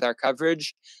following along with our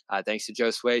coverage. Thanks to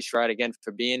Joe Sway, Sherrod again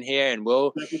for being here. And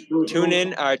we'll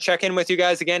check in with you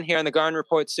guys again here on the Garden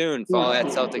Report soon. Follow at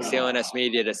Celtics CLNS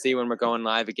Media to see when we're going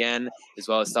live again, as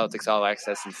well as Celtics All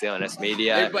Access and CLNS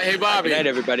Media. Hey, Bobby. Good night,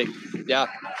 everybody. Yeah.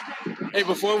 Hey,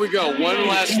 before we go, one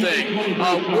last thing.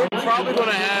 We're probably going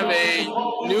to have a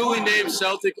newly named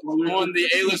Celtic on the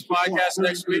A-List podcast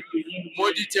next week.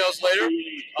 More details later.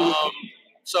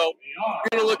 So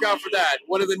be on the lookout for that.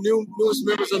 One of the newest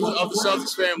members of the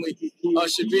Celtics family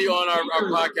should be on our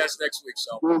podcast next week.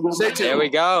 So stay tuned. There we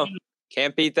go.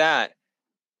 Can't beat that.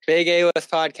 Big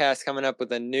A-List podcast coming up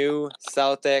with a new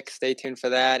Celtic. Stay tuned for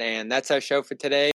that. And that's our show for today.